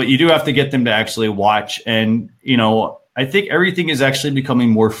 but you do have to get them to actually watch. And, I think everything is actually becoming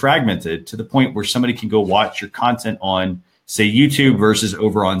more fragmented to the point where somebody can go watch your content on, say, YouTube versus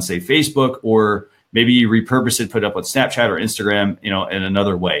over on, say, Facebook, or maybe you repurpose it, put it up on Snapchat or Instagram, in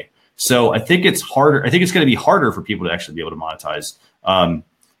another way. So I think it's harder. I think it's going to be harder for people to actually be able to monetize.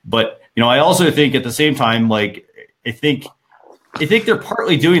 But, I also think at the same time, like, I think they're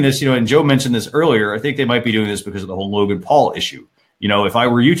partly doing this, and Joe mentioned this earlier. I think they might be doing this because of the whole Logan Paul issue. If I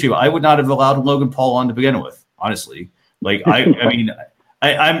were YouTube, I would not have allowed Logan Paul on to begin with, honestly. Like, I'm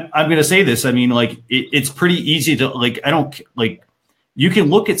going to say this. I mean, like, it's pretty easy to, like, you can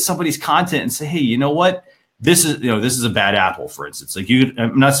look at somebody's content and say, hey, you know what? This is a bad apple, for instance. Like,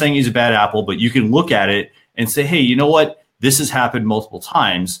 I'm not saying he's a bad apple, but you can look at it and say, hey, you know what? This has happened multiple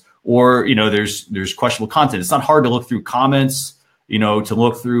times. Or, there's questionable content. It's not hard to look through comments, to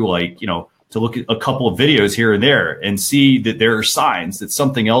look through, like, to look at a couple of videos here and there and see that there are signs that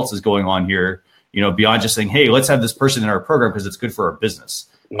something else is going on here, beyond just saying, hey, let's have this person in our program because it's good for our business.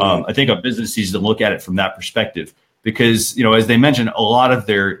 Mm-hmm. I think a business needs to look at it from that perspective because, as they mentioned, a lot of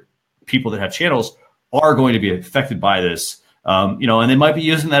their people that have channels are going to be affected by this, and they might be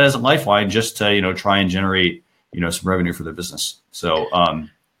using that as a lifeline just to, try and generate, some revenue for their business. So,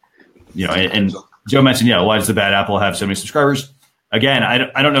 and Joe mentioned, why does the bad apple have so many subscribers? Again,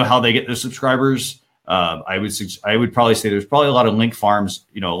 I don't know how they get those subscribers. I would probably say there's probably a lot of link farms,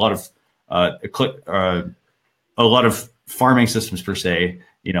 a lot of farming systems per se,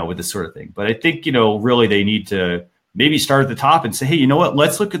 with this sort of thing. But I think, really they need to maybe start at the top and say, hey, you know what?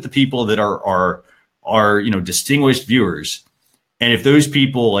 Let's look at the people that are distinguished viewers. And if those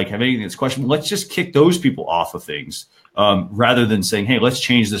people like have anything that's questionable, let's just kick those people off of things. Rather than saying, hey, let's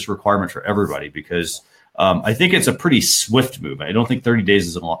change this requirement for everybody, because I think it's a pretty swift move. I don't think 30 days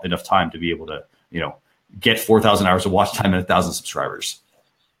is enough time to be able to, get 4,000 hours of watch time and 1,000 subscribers.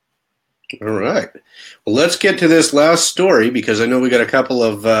 All right. Well, let's get to this last story because I know we got a couple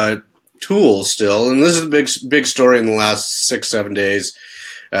of tools still. And this is a big story in the last 6-7 days.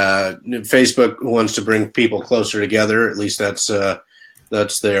 Facebook wants to bring people closer together. At least that's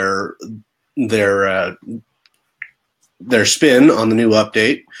their spin on the new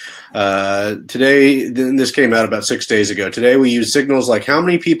update. Today, this came out about 6 days ago. Today, we use signals like how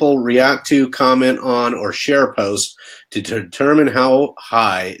many people react to, comment on, or share posts to determine how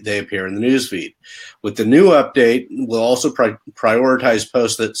high they appear in the newsfeed. With the new update, we'll also prioritize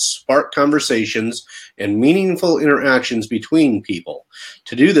posts that spark conversations and meaningful interactions between people.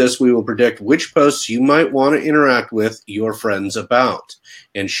 To do this, we will predict which posts you might want to interact with your friends about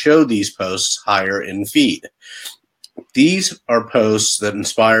and show these posts higher in feed. These are posts that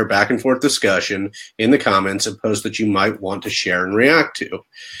inspire back and forth discussion in the comments and posts that you might want to share and react to.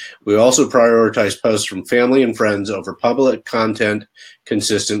 We also prioritize posts from family and friends over public content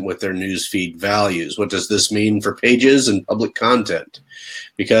consistent with their newsfeed values. What does this mean for pages and public content?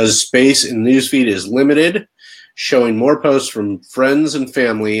 Because space in newsfeed is limited, showing more posts from friends and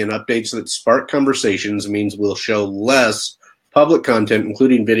family and updates that spark conversations means we'll show less public content,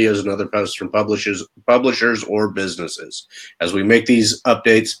 including videos and other posts from publishers or businesses. As we make these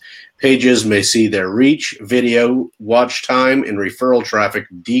updates, pages may see their reach, video, watch time, and referral traffic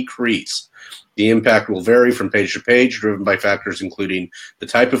decrease. The impact will vary from page to page, driven by factors including the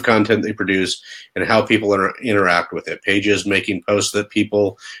type of content they produce and how people interact with it. Pages making posts that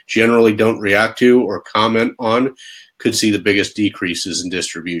people generally don't react to or comment on could see the biggest decreases in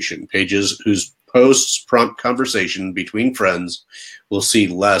distribution. Pages whose posts prompt conversation between friends will see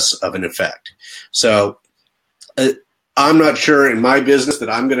less of an effect. So I'm not sure in my business that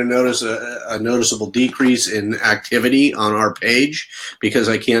I'm going to notice a noticeable decrease in activity on our page, because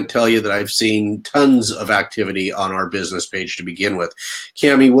I can't tell you that I've seen tons of activity on our business page to begin with.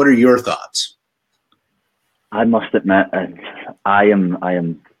 Cami, what are your thoughts? I must admit, I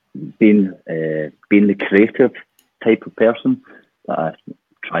am being the creative type of person that I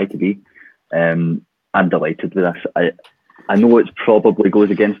try to be, I'm delighted with this. I know it probably goes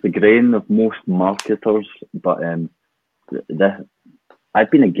against the grain of most marketers, but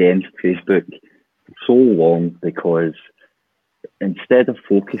I've been against Facebook for so long because instead of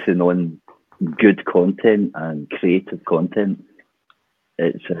focusing on good content and creative content,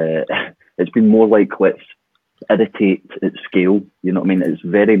 it's been more like let's irritate at scale. You know what I mean? It's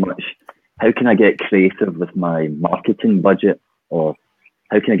very much how can I get creative with my marketing budget, or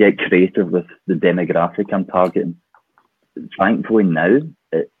how can I get creative with the demographic I'm targeting? Thankfully now,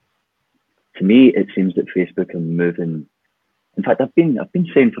 to me, it seems that Facebook are moving. In fact, I've been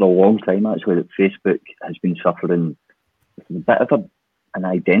saying for a long time actually that Facebook has been suffering a bit of an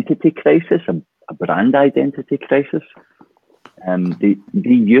identity crisis, a brand identity crisis. They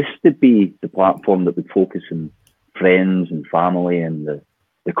used to be the platform that would focus on friends and family and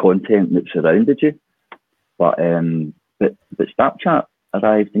the content that surrounded you, but Snapchat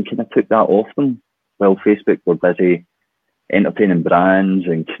arrived and kind of took that off them, while Facebook were busy entertaining brands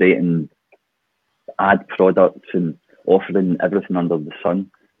and creating ad products and offering everything under the sun.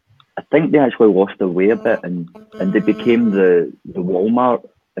 I think they actually lost their way a bit, and they became the Walmart,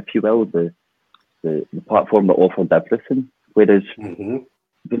 if you will, the platform that offered everything. Whereas when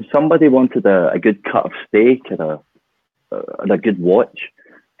somebody wanted a good cut of steak or a good watch,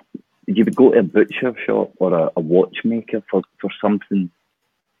 you would go to a butcher shop or a watchmaker for something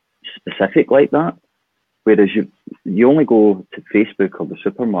specific like that. Whereas you only go to Facebook or the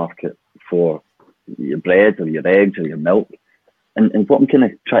supermarket for your bread or your eggs or your milk. And what I'm kind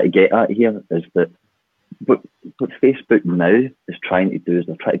of trying to get at here is that what Facebook now is trying to do is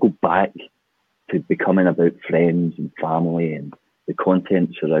they're trying to go back to becoming about friends and family and the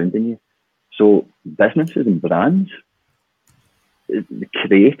content surrounding you. So businesses and brands, the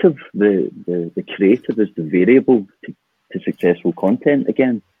creative is the variable to successful content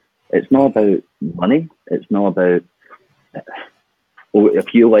again. It's not about money. It's not about, oh,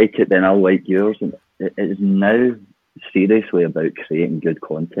 if you like it, then I'll like yours. And it is now seriously about creating good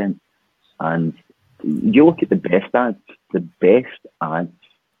content. And you look at the best ads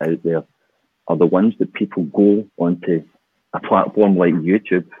out there are the ones that people go onto a platform like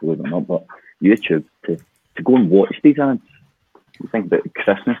YouTube, believe it or not, but YouTube to go and watch these ads. You think about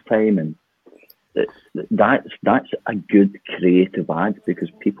Christmas time, and that's a good creative ad because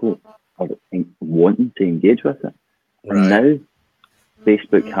people are wanting to engage with it. Right. And now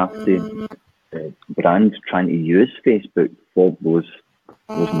Facebook have to brands trying to use Facebook for those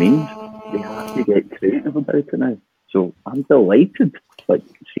means. They have to get creative about it now. So I'm delighted, like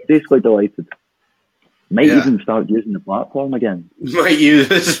seriously delighted. Might even start using the platform again.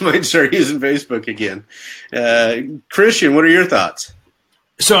 Might start using Facebook again. Christian, what are your thoughts?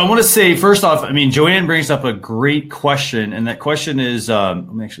 So I want to say, first off, I mean, Joanne brings up a great question. And that question is,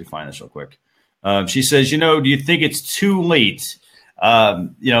 let me actually find this real quick. She says, do you think it's too late,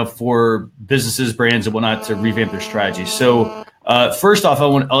 for businesses, brands, and whatnot to revamp their strategy? So first off,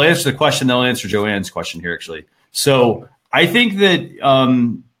 I'll answer the question, then I'll answer Joanne's question here, actually. So I think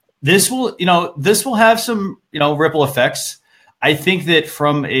that this will have some, ripple effects. I think that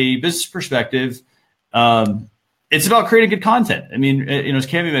from a business perspective, it's about creating good content. I mean, as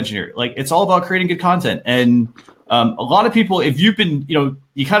Cami mentioned here, like it's all about creating good content. And a lot of people, if you've been,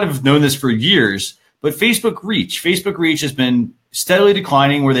 you kind of have known this for years, but Facebook reach has been steadily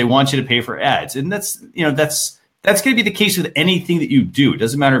declining where they want you to pay for ads. And that's going to be the case with anything that you do. It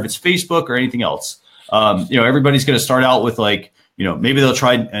doesn't matter if it's Facebook or anything else. Everybody's going to start out with maybe they'll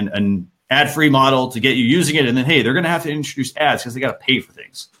try an ad-free model to get you using it. And then, hey, they're going to have to introduce ads because they got to pay for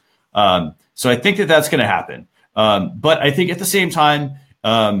things. So I think that that's going to happen. But I think at the same time,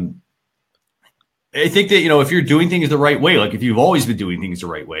 I think that, if you're doing things the right way, like if you've always been doing things the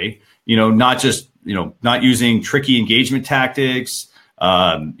right way, not just, not using tricky engagement tactics,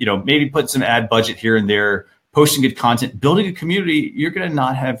 maybe put some ad budget here and there, posting good content, building a community, you're going to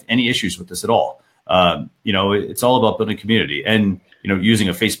not have any issues with this at all. It's all about building community and, running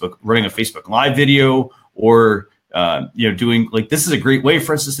a Facebook Live video or, doing like, this is a great way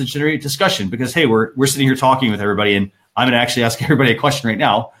for us to generate discussion because, hey, we're sitting here talking with everybody and I'm going to actually ask everybody a question right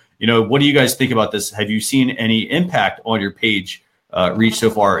now. What do you guys think about this? Have you seen any impact on your page reach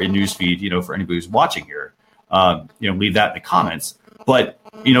so far in newsfeed, for anybody who's watching here? Leave that in the comments. But,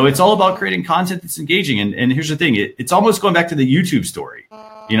 it's all about creating content that's engaging. And here's the thing. It's almost going back to the YouTube story,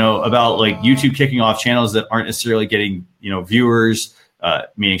 about like YouTube kicking off channels that aren't necessarily getting, viewers,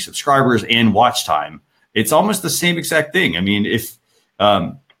 meaning subscribers and watch time. It's almost the same exact thing. I mean, if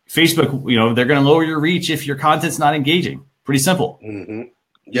Facebook, they're going to lower your reach if your content's not engaging. Pretty simple. Mm-hmm.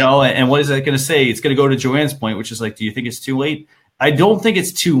 You know, and what is that going to say? It's going to go to Joanne's point, which is like, do you think it's too late? I don't think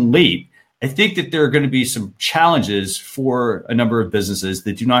it's too late. I think that there are going to be some challenges for a number of businesses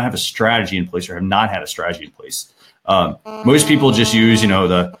that do not have a strategy in place or have not had a strategy in place. Most people just use, here's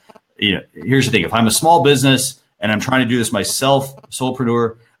the thing. If I'm a small business and I'm trying to do this myself,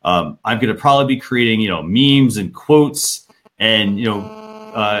 solopreneur, I'm going to probably be creating, memes and quotes and,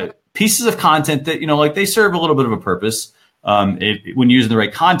 pieces of content that, like they serve a little bit of a purpose when used in the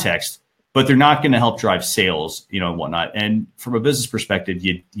right context, but they're not going to help drive sales, and whatnot. And from a business perspective,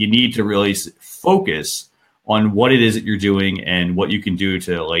 you need to really focus on what it is that you're doing and what you can do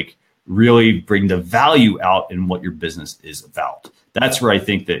to like really bring the value out in what your business is about. That's where I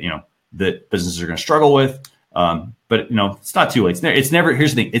think that, that businesses are going to struggle with. But it's not too late. It's never,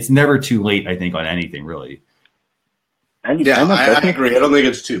 here's the thing. It's never too late, I think, on anything really. I agree. I don't think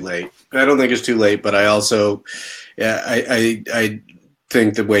it's too late. But I also, I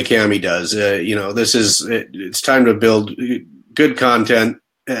think the way Cami does, it's time to build good content,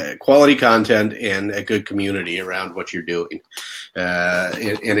 quality content, and a good community around what you're doing.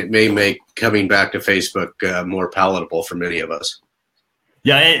 And it may make coming back to Facebook more palatable for many of us.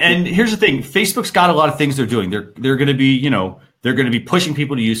 Yeah, and here's the thing: Facebook's got a lot of things they're doing. They're going to be, they're going to be pushing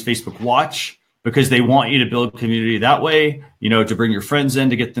people to use Facebook Watch because they want you to build community that way. To bring your friends in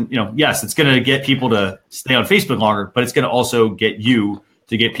to get them. Yes, it's going to get people to stay on Facebook longer, but it's going to also get you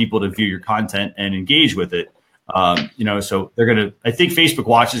to get people to view your content and engage with it. So they're going to. I think Facebook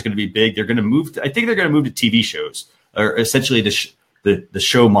Watch is going to be big. They're going to move. I think they're going to move to TV shows, or essentially the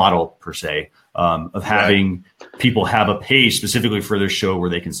show model per se. Of having people have a page specifically for their show where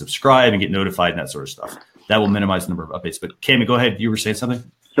they can subscribe and get notified and that sort of stuff. That will minimize the number of updates. But Cami, go ahead. You were saying something?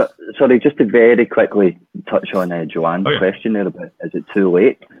 Sorry, just to very quickly touch on Joanne's question there about is it too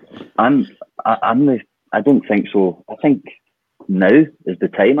late? I don't think so. I think now is the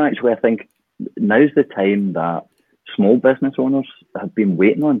time. Actually, I think now's the time that small business owners have been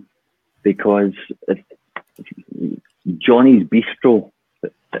waiting on, because if Johnny's Bistro,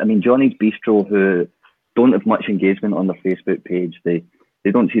 who don't have much engagement on their Facebook page, they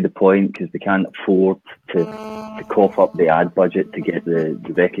don't see the point because they can't afford to cough up the ad budget to get the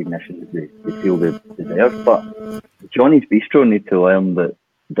recognition that they feel they deserve. But Johnny's Bistro need to learn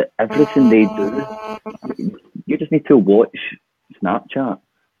that everything they do, you just need to watch Snapchat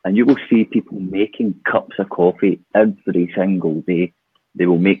and you will see people making cups of coffee every single day. They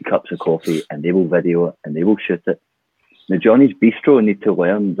will make cups of coffee and they will video it and they will shoot it. Now, Johnny's Bistro need to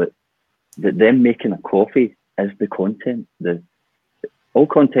learn that them making a coffee is the content. All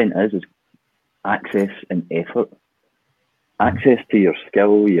content is access and effort. Access to your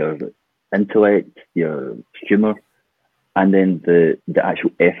skill, your intellect, your humour, and then the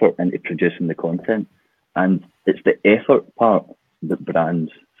actual effort into producing the content. And it's the effort part that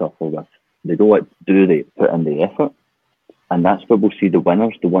brands suffer with. They don't what do they put in the effort. And that's where we'll see the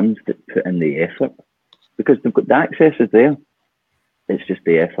winners, the ones that put in the effort. Because they've got the access is there. It's just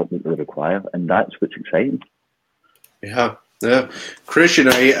the effort that they require, and that's what's exciting. Yeah. Christian,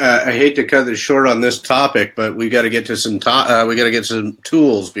 I hate to cut this short on this topic, but we got to get to some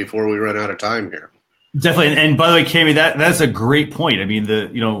tools before we run out of time here. Definitely, and by the way, Cami, that's a great point. I mean,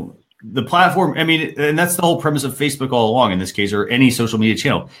 the platform. I mean, and that's the whole premise of Facebook all along. In this case, or any social media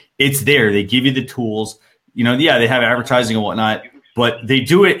channel, it's there. They give you the tools. They have advertising and whatnot. But they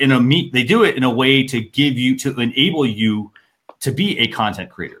do it in a way to enable you to be a content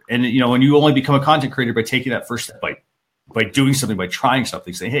creator. And when you only become a content creator by taking that first step, by doing something, by trying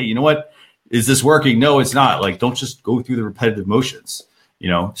something, say, hey, you know what? Is this working? No, it's not. Like, don't just go through the repetitive motions.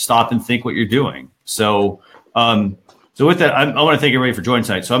 Stop and think what you're doing. So with that, I want to thank everybody for joining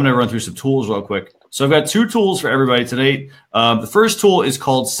tonight. So I'm going to run through some tools real quick. So I've got 2 tools for everybody tonight. The first tool is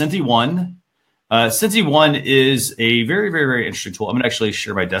called SentiOne. SentiOne is a very, very, very interesting tool. I'm going to actually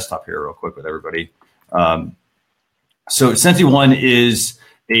share my desktop here real quick with everybody. So SentiOne is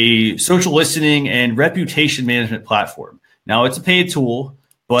a social listening and reputation management platform. Now, it's a paid tool,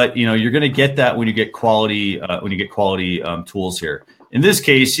 but you're going to get that when you get quality tools here. In this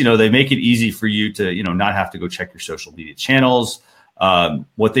case, they make it easy for you to not have to go check your social media channels.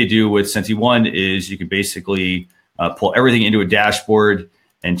 What they do with SentiOne is you can basically pull everything into a dashboard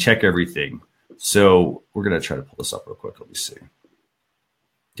and check everything. So we're going to try to pull this up real quick. Let me see.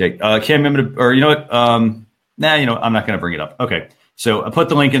 Okay. Cam, I'm not going to bring it up. Okay. So I put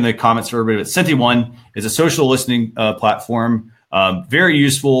the link in the comments for everybody. But SentiOne is a social listening platform. Very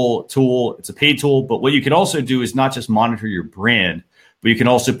useful tool. It's a paid tool. But what you can also do is not just monitor your brand, but you can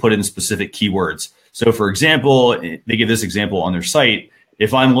also put in specific keywords. So for example, they give this example on their site.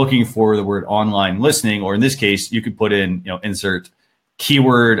 If I'm looking for the word online listening, or in this case, you could put in, insert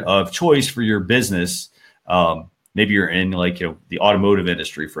keyword of choice for your business, maybe you're in like the automotive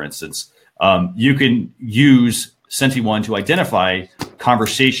industry, for instance, you can use SentiOne to identify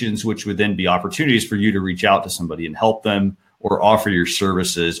conversations, which would then be opportunities for you to reach out to somebody and help them or offer your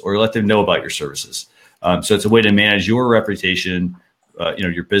services or let them know about your services. So it's a way to manage your reputation,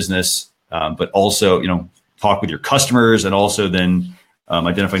 your business, but also, talk with your customers and also then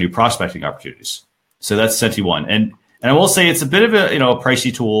identify new prospecting opportunities. So that's SentiOne. And I will say it's a bit of a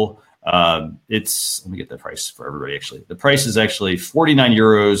pricey tool. Let me get the price for everybody. Actually, the price is actually 49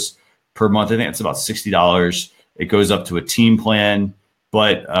 euros per month. I think it's about $60. It goes up to a team plan,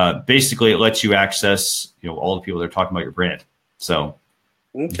 but basically it lets you access all the people that are talking about your brand. So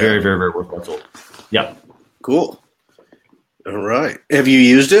very, very, very worthwhile tool. Yeah. Cool. All right. Have you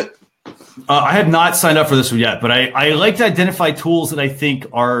used it? I have not signed up for this one yet, but I like to identify tools that I think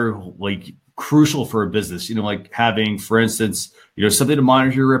are like crucial for a business, like having, for instance, something to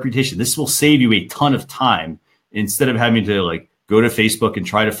monitor your reputation. This will save you a ton of time instead of having to like go to Facebook and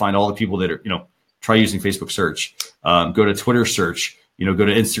try to find all the people that are, try using Facebook search, go to Twitter search, go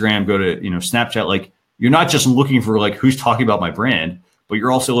to Instagram, go to, Snapchat. Like you're not just looking for like who's talking about my brand, but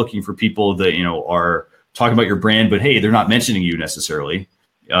you're also looking for people that, are talking about your brand, but hey, they're not mentioning you necessarily.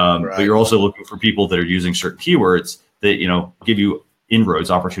 Right. But you're also looking for people that are using certain keywords that, give you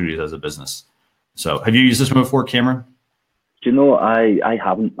inroads opportunities as a business. So have you used this one before, Cameron? Do you know, I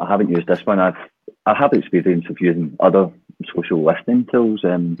haven't used this one. I have experience of using other social listening tools.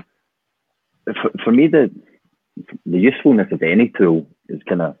 For me, the usefulness of any tool is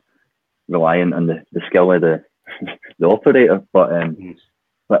kind of reliant on the skill of the operator.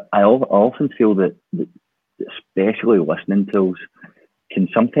 But I often feel that especially listening tools can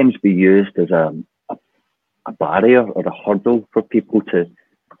sometimes be used as a barrier or a hurdle for people to,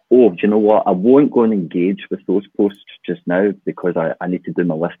 do you know what? I won't go and engage with those posts just now because I need to do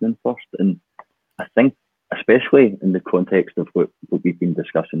my listening first. And I think, especially in the context of what we've been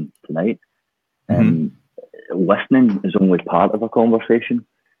discussing tonight, listening is only part of a conversation.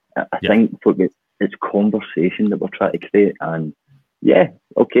 I think it's conversation that we're trying to create. And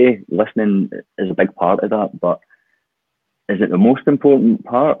listening is a big part of that, but is it the most important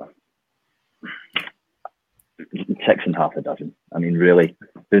part? 6 and half a dozen. I mean, really,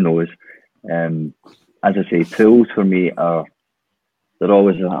 who knows? As I say, tools for me I'm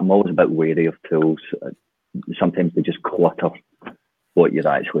always a bit wary of tools. Sometimes they just clutter what you're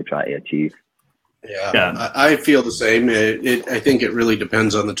actually trying to achieve. Yeah. I feel the same. I think it really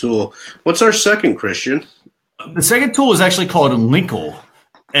depends on the tool. What's our second, Christian? The second tool is actually called Linkkle.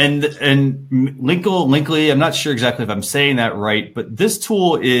 And Linkkle, I'm not sure exactly if I'm saying that right, but this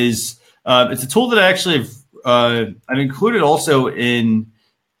tool is it's a tool that I actually I've included also in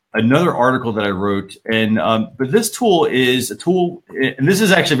another article that I wrote. And but this tool is a tool, and this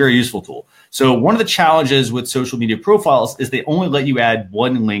is actually a very useful tool. So one of the challenges with social media profiles is they only let you add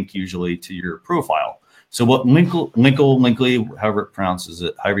one link usually to your profile. So what Linkkle, however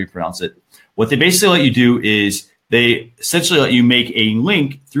you pronounce it, what they basically let you do is they essentially let you make a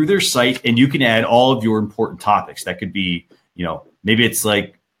link through their site, and you can add all of your important topics. That could be, maybe it's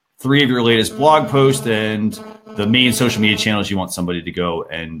like 3 of your latest blog posts and the main social media channels you want somebody to go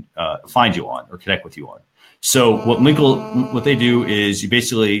and find you on or connect with you on. So what they do is you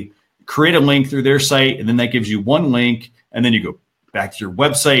basically create a link through their site, and then that gives you one link, and then you go back to your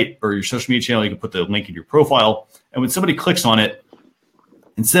website or your social media channel. You can put the link in your profile, and when somebody clicks on it,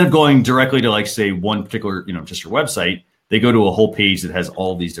 instead of going directly to, like, say, one particular, just your website, they go to a whole page that has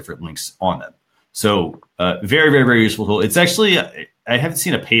all these different links on them. So very, very, very useful tool. It's actually, I haven't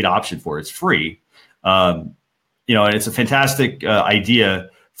seen a paid option for it. It's free. And it's a fantastic idea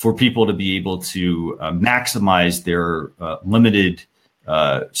for people to be able to maximize their limited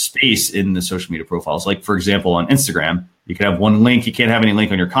space in the social media profiles. Like, for example, on Instagram, you can have one link. You can't have any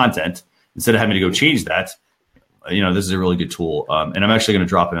link on your content. Instead of having to go change that, this is a really good tool. And I'm actually going to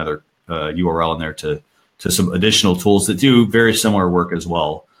drop another URL in there to some additional tools that do very similar work as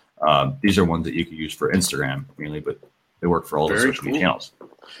well. These are ones that you can use for Instagram mainly, but they work for all the social media channels.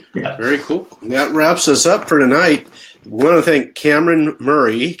 Yeah. Very cool. That wraps us up for tonight. We want to thank Cameron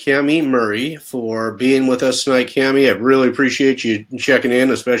Murray, Cammy Murray, for being with us tonight. Cammy, I really appreciate you checking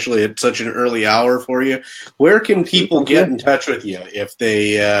in, especially at such an early hour for you. Where can people get in touch with you if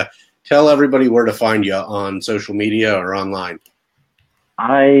they tell everybody where to find you on social media or online?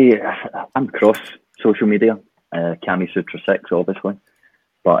 I'm across social media, Cammy Sutra 6, obviously.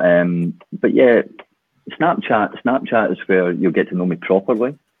 But yeah, Snapchat is where you'll get to know me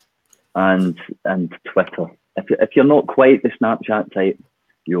properly, and Twitter. If you're not quite the Snapchat type,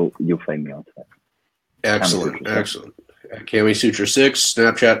 you'll find me on Twitter. Excellent. Cami Suture 6,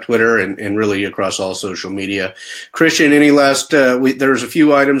 Snapchat, Twitter, and really across all social media. Christian, any last? There's a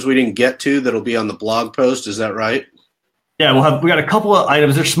few items we didn't get to that'll be on the blog post. Is that right? Yeah, we got a couple of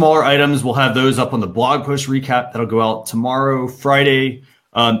items. They're smaller items. We'll have those up on the blog post recap that'll go out tomorrow, Friday.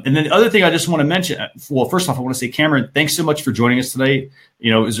 And then the other thing I just want to mention, well, first off, I want to say, Cameron, thanks so much for joining us today.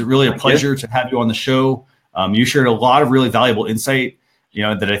 It was really a pleasure to have you on the show. You shared a lot of really valuable insight,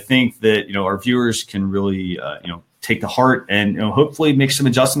 that I think that, our viewers can really, take to heart and, hopefully make some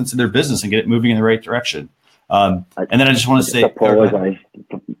adjustments in their business and get it moving in the right direction. And then I just want to say,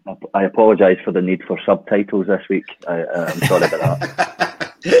 I apologize for the need for subtitles this week. I'm sorry about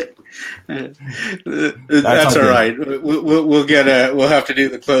that. That's all right. We'll have to do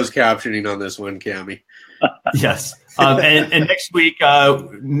the closed captioning on this one, Cami. Yes. And next week,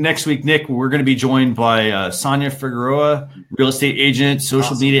 Nick, we're going to be joined by Sonia Figueroa, real estate agent,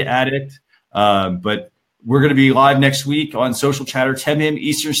 social media addict. But we're going to be live next week on Social Chatter, 10 p.m.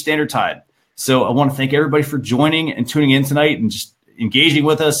 Eastern Standard Time. So I want to thank everybody for joining and tuning in tonight and just engaging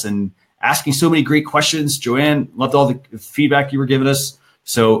with us and asking so many great questions. Joanne, loved all the feedback you were giving us.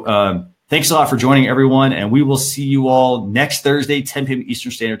 So thanks a lot for joining, everyone. And we will see you all next Thursday, 10 p.m.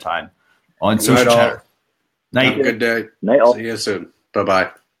 Eastern Standard Time on Social Chatter. Night. Have a good day. Night all. See you soon.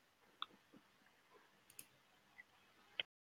 Bye-bye.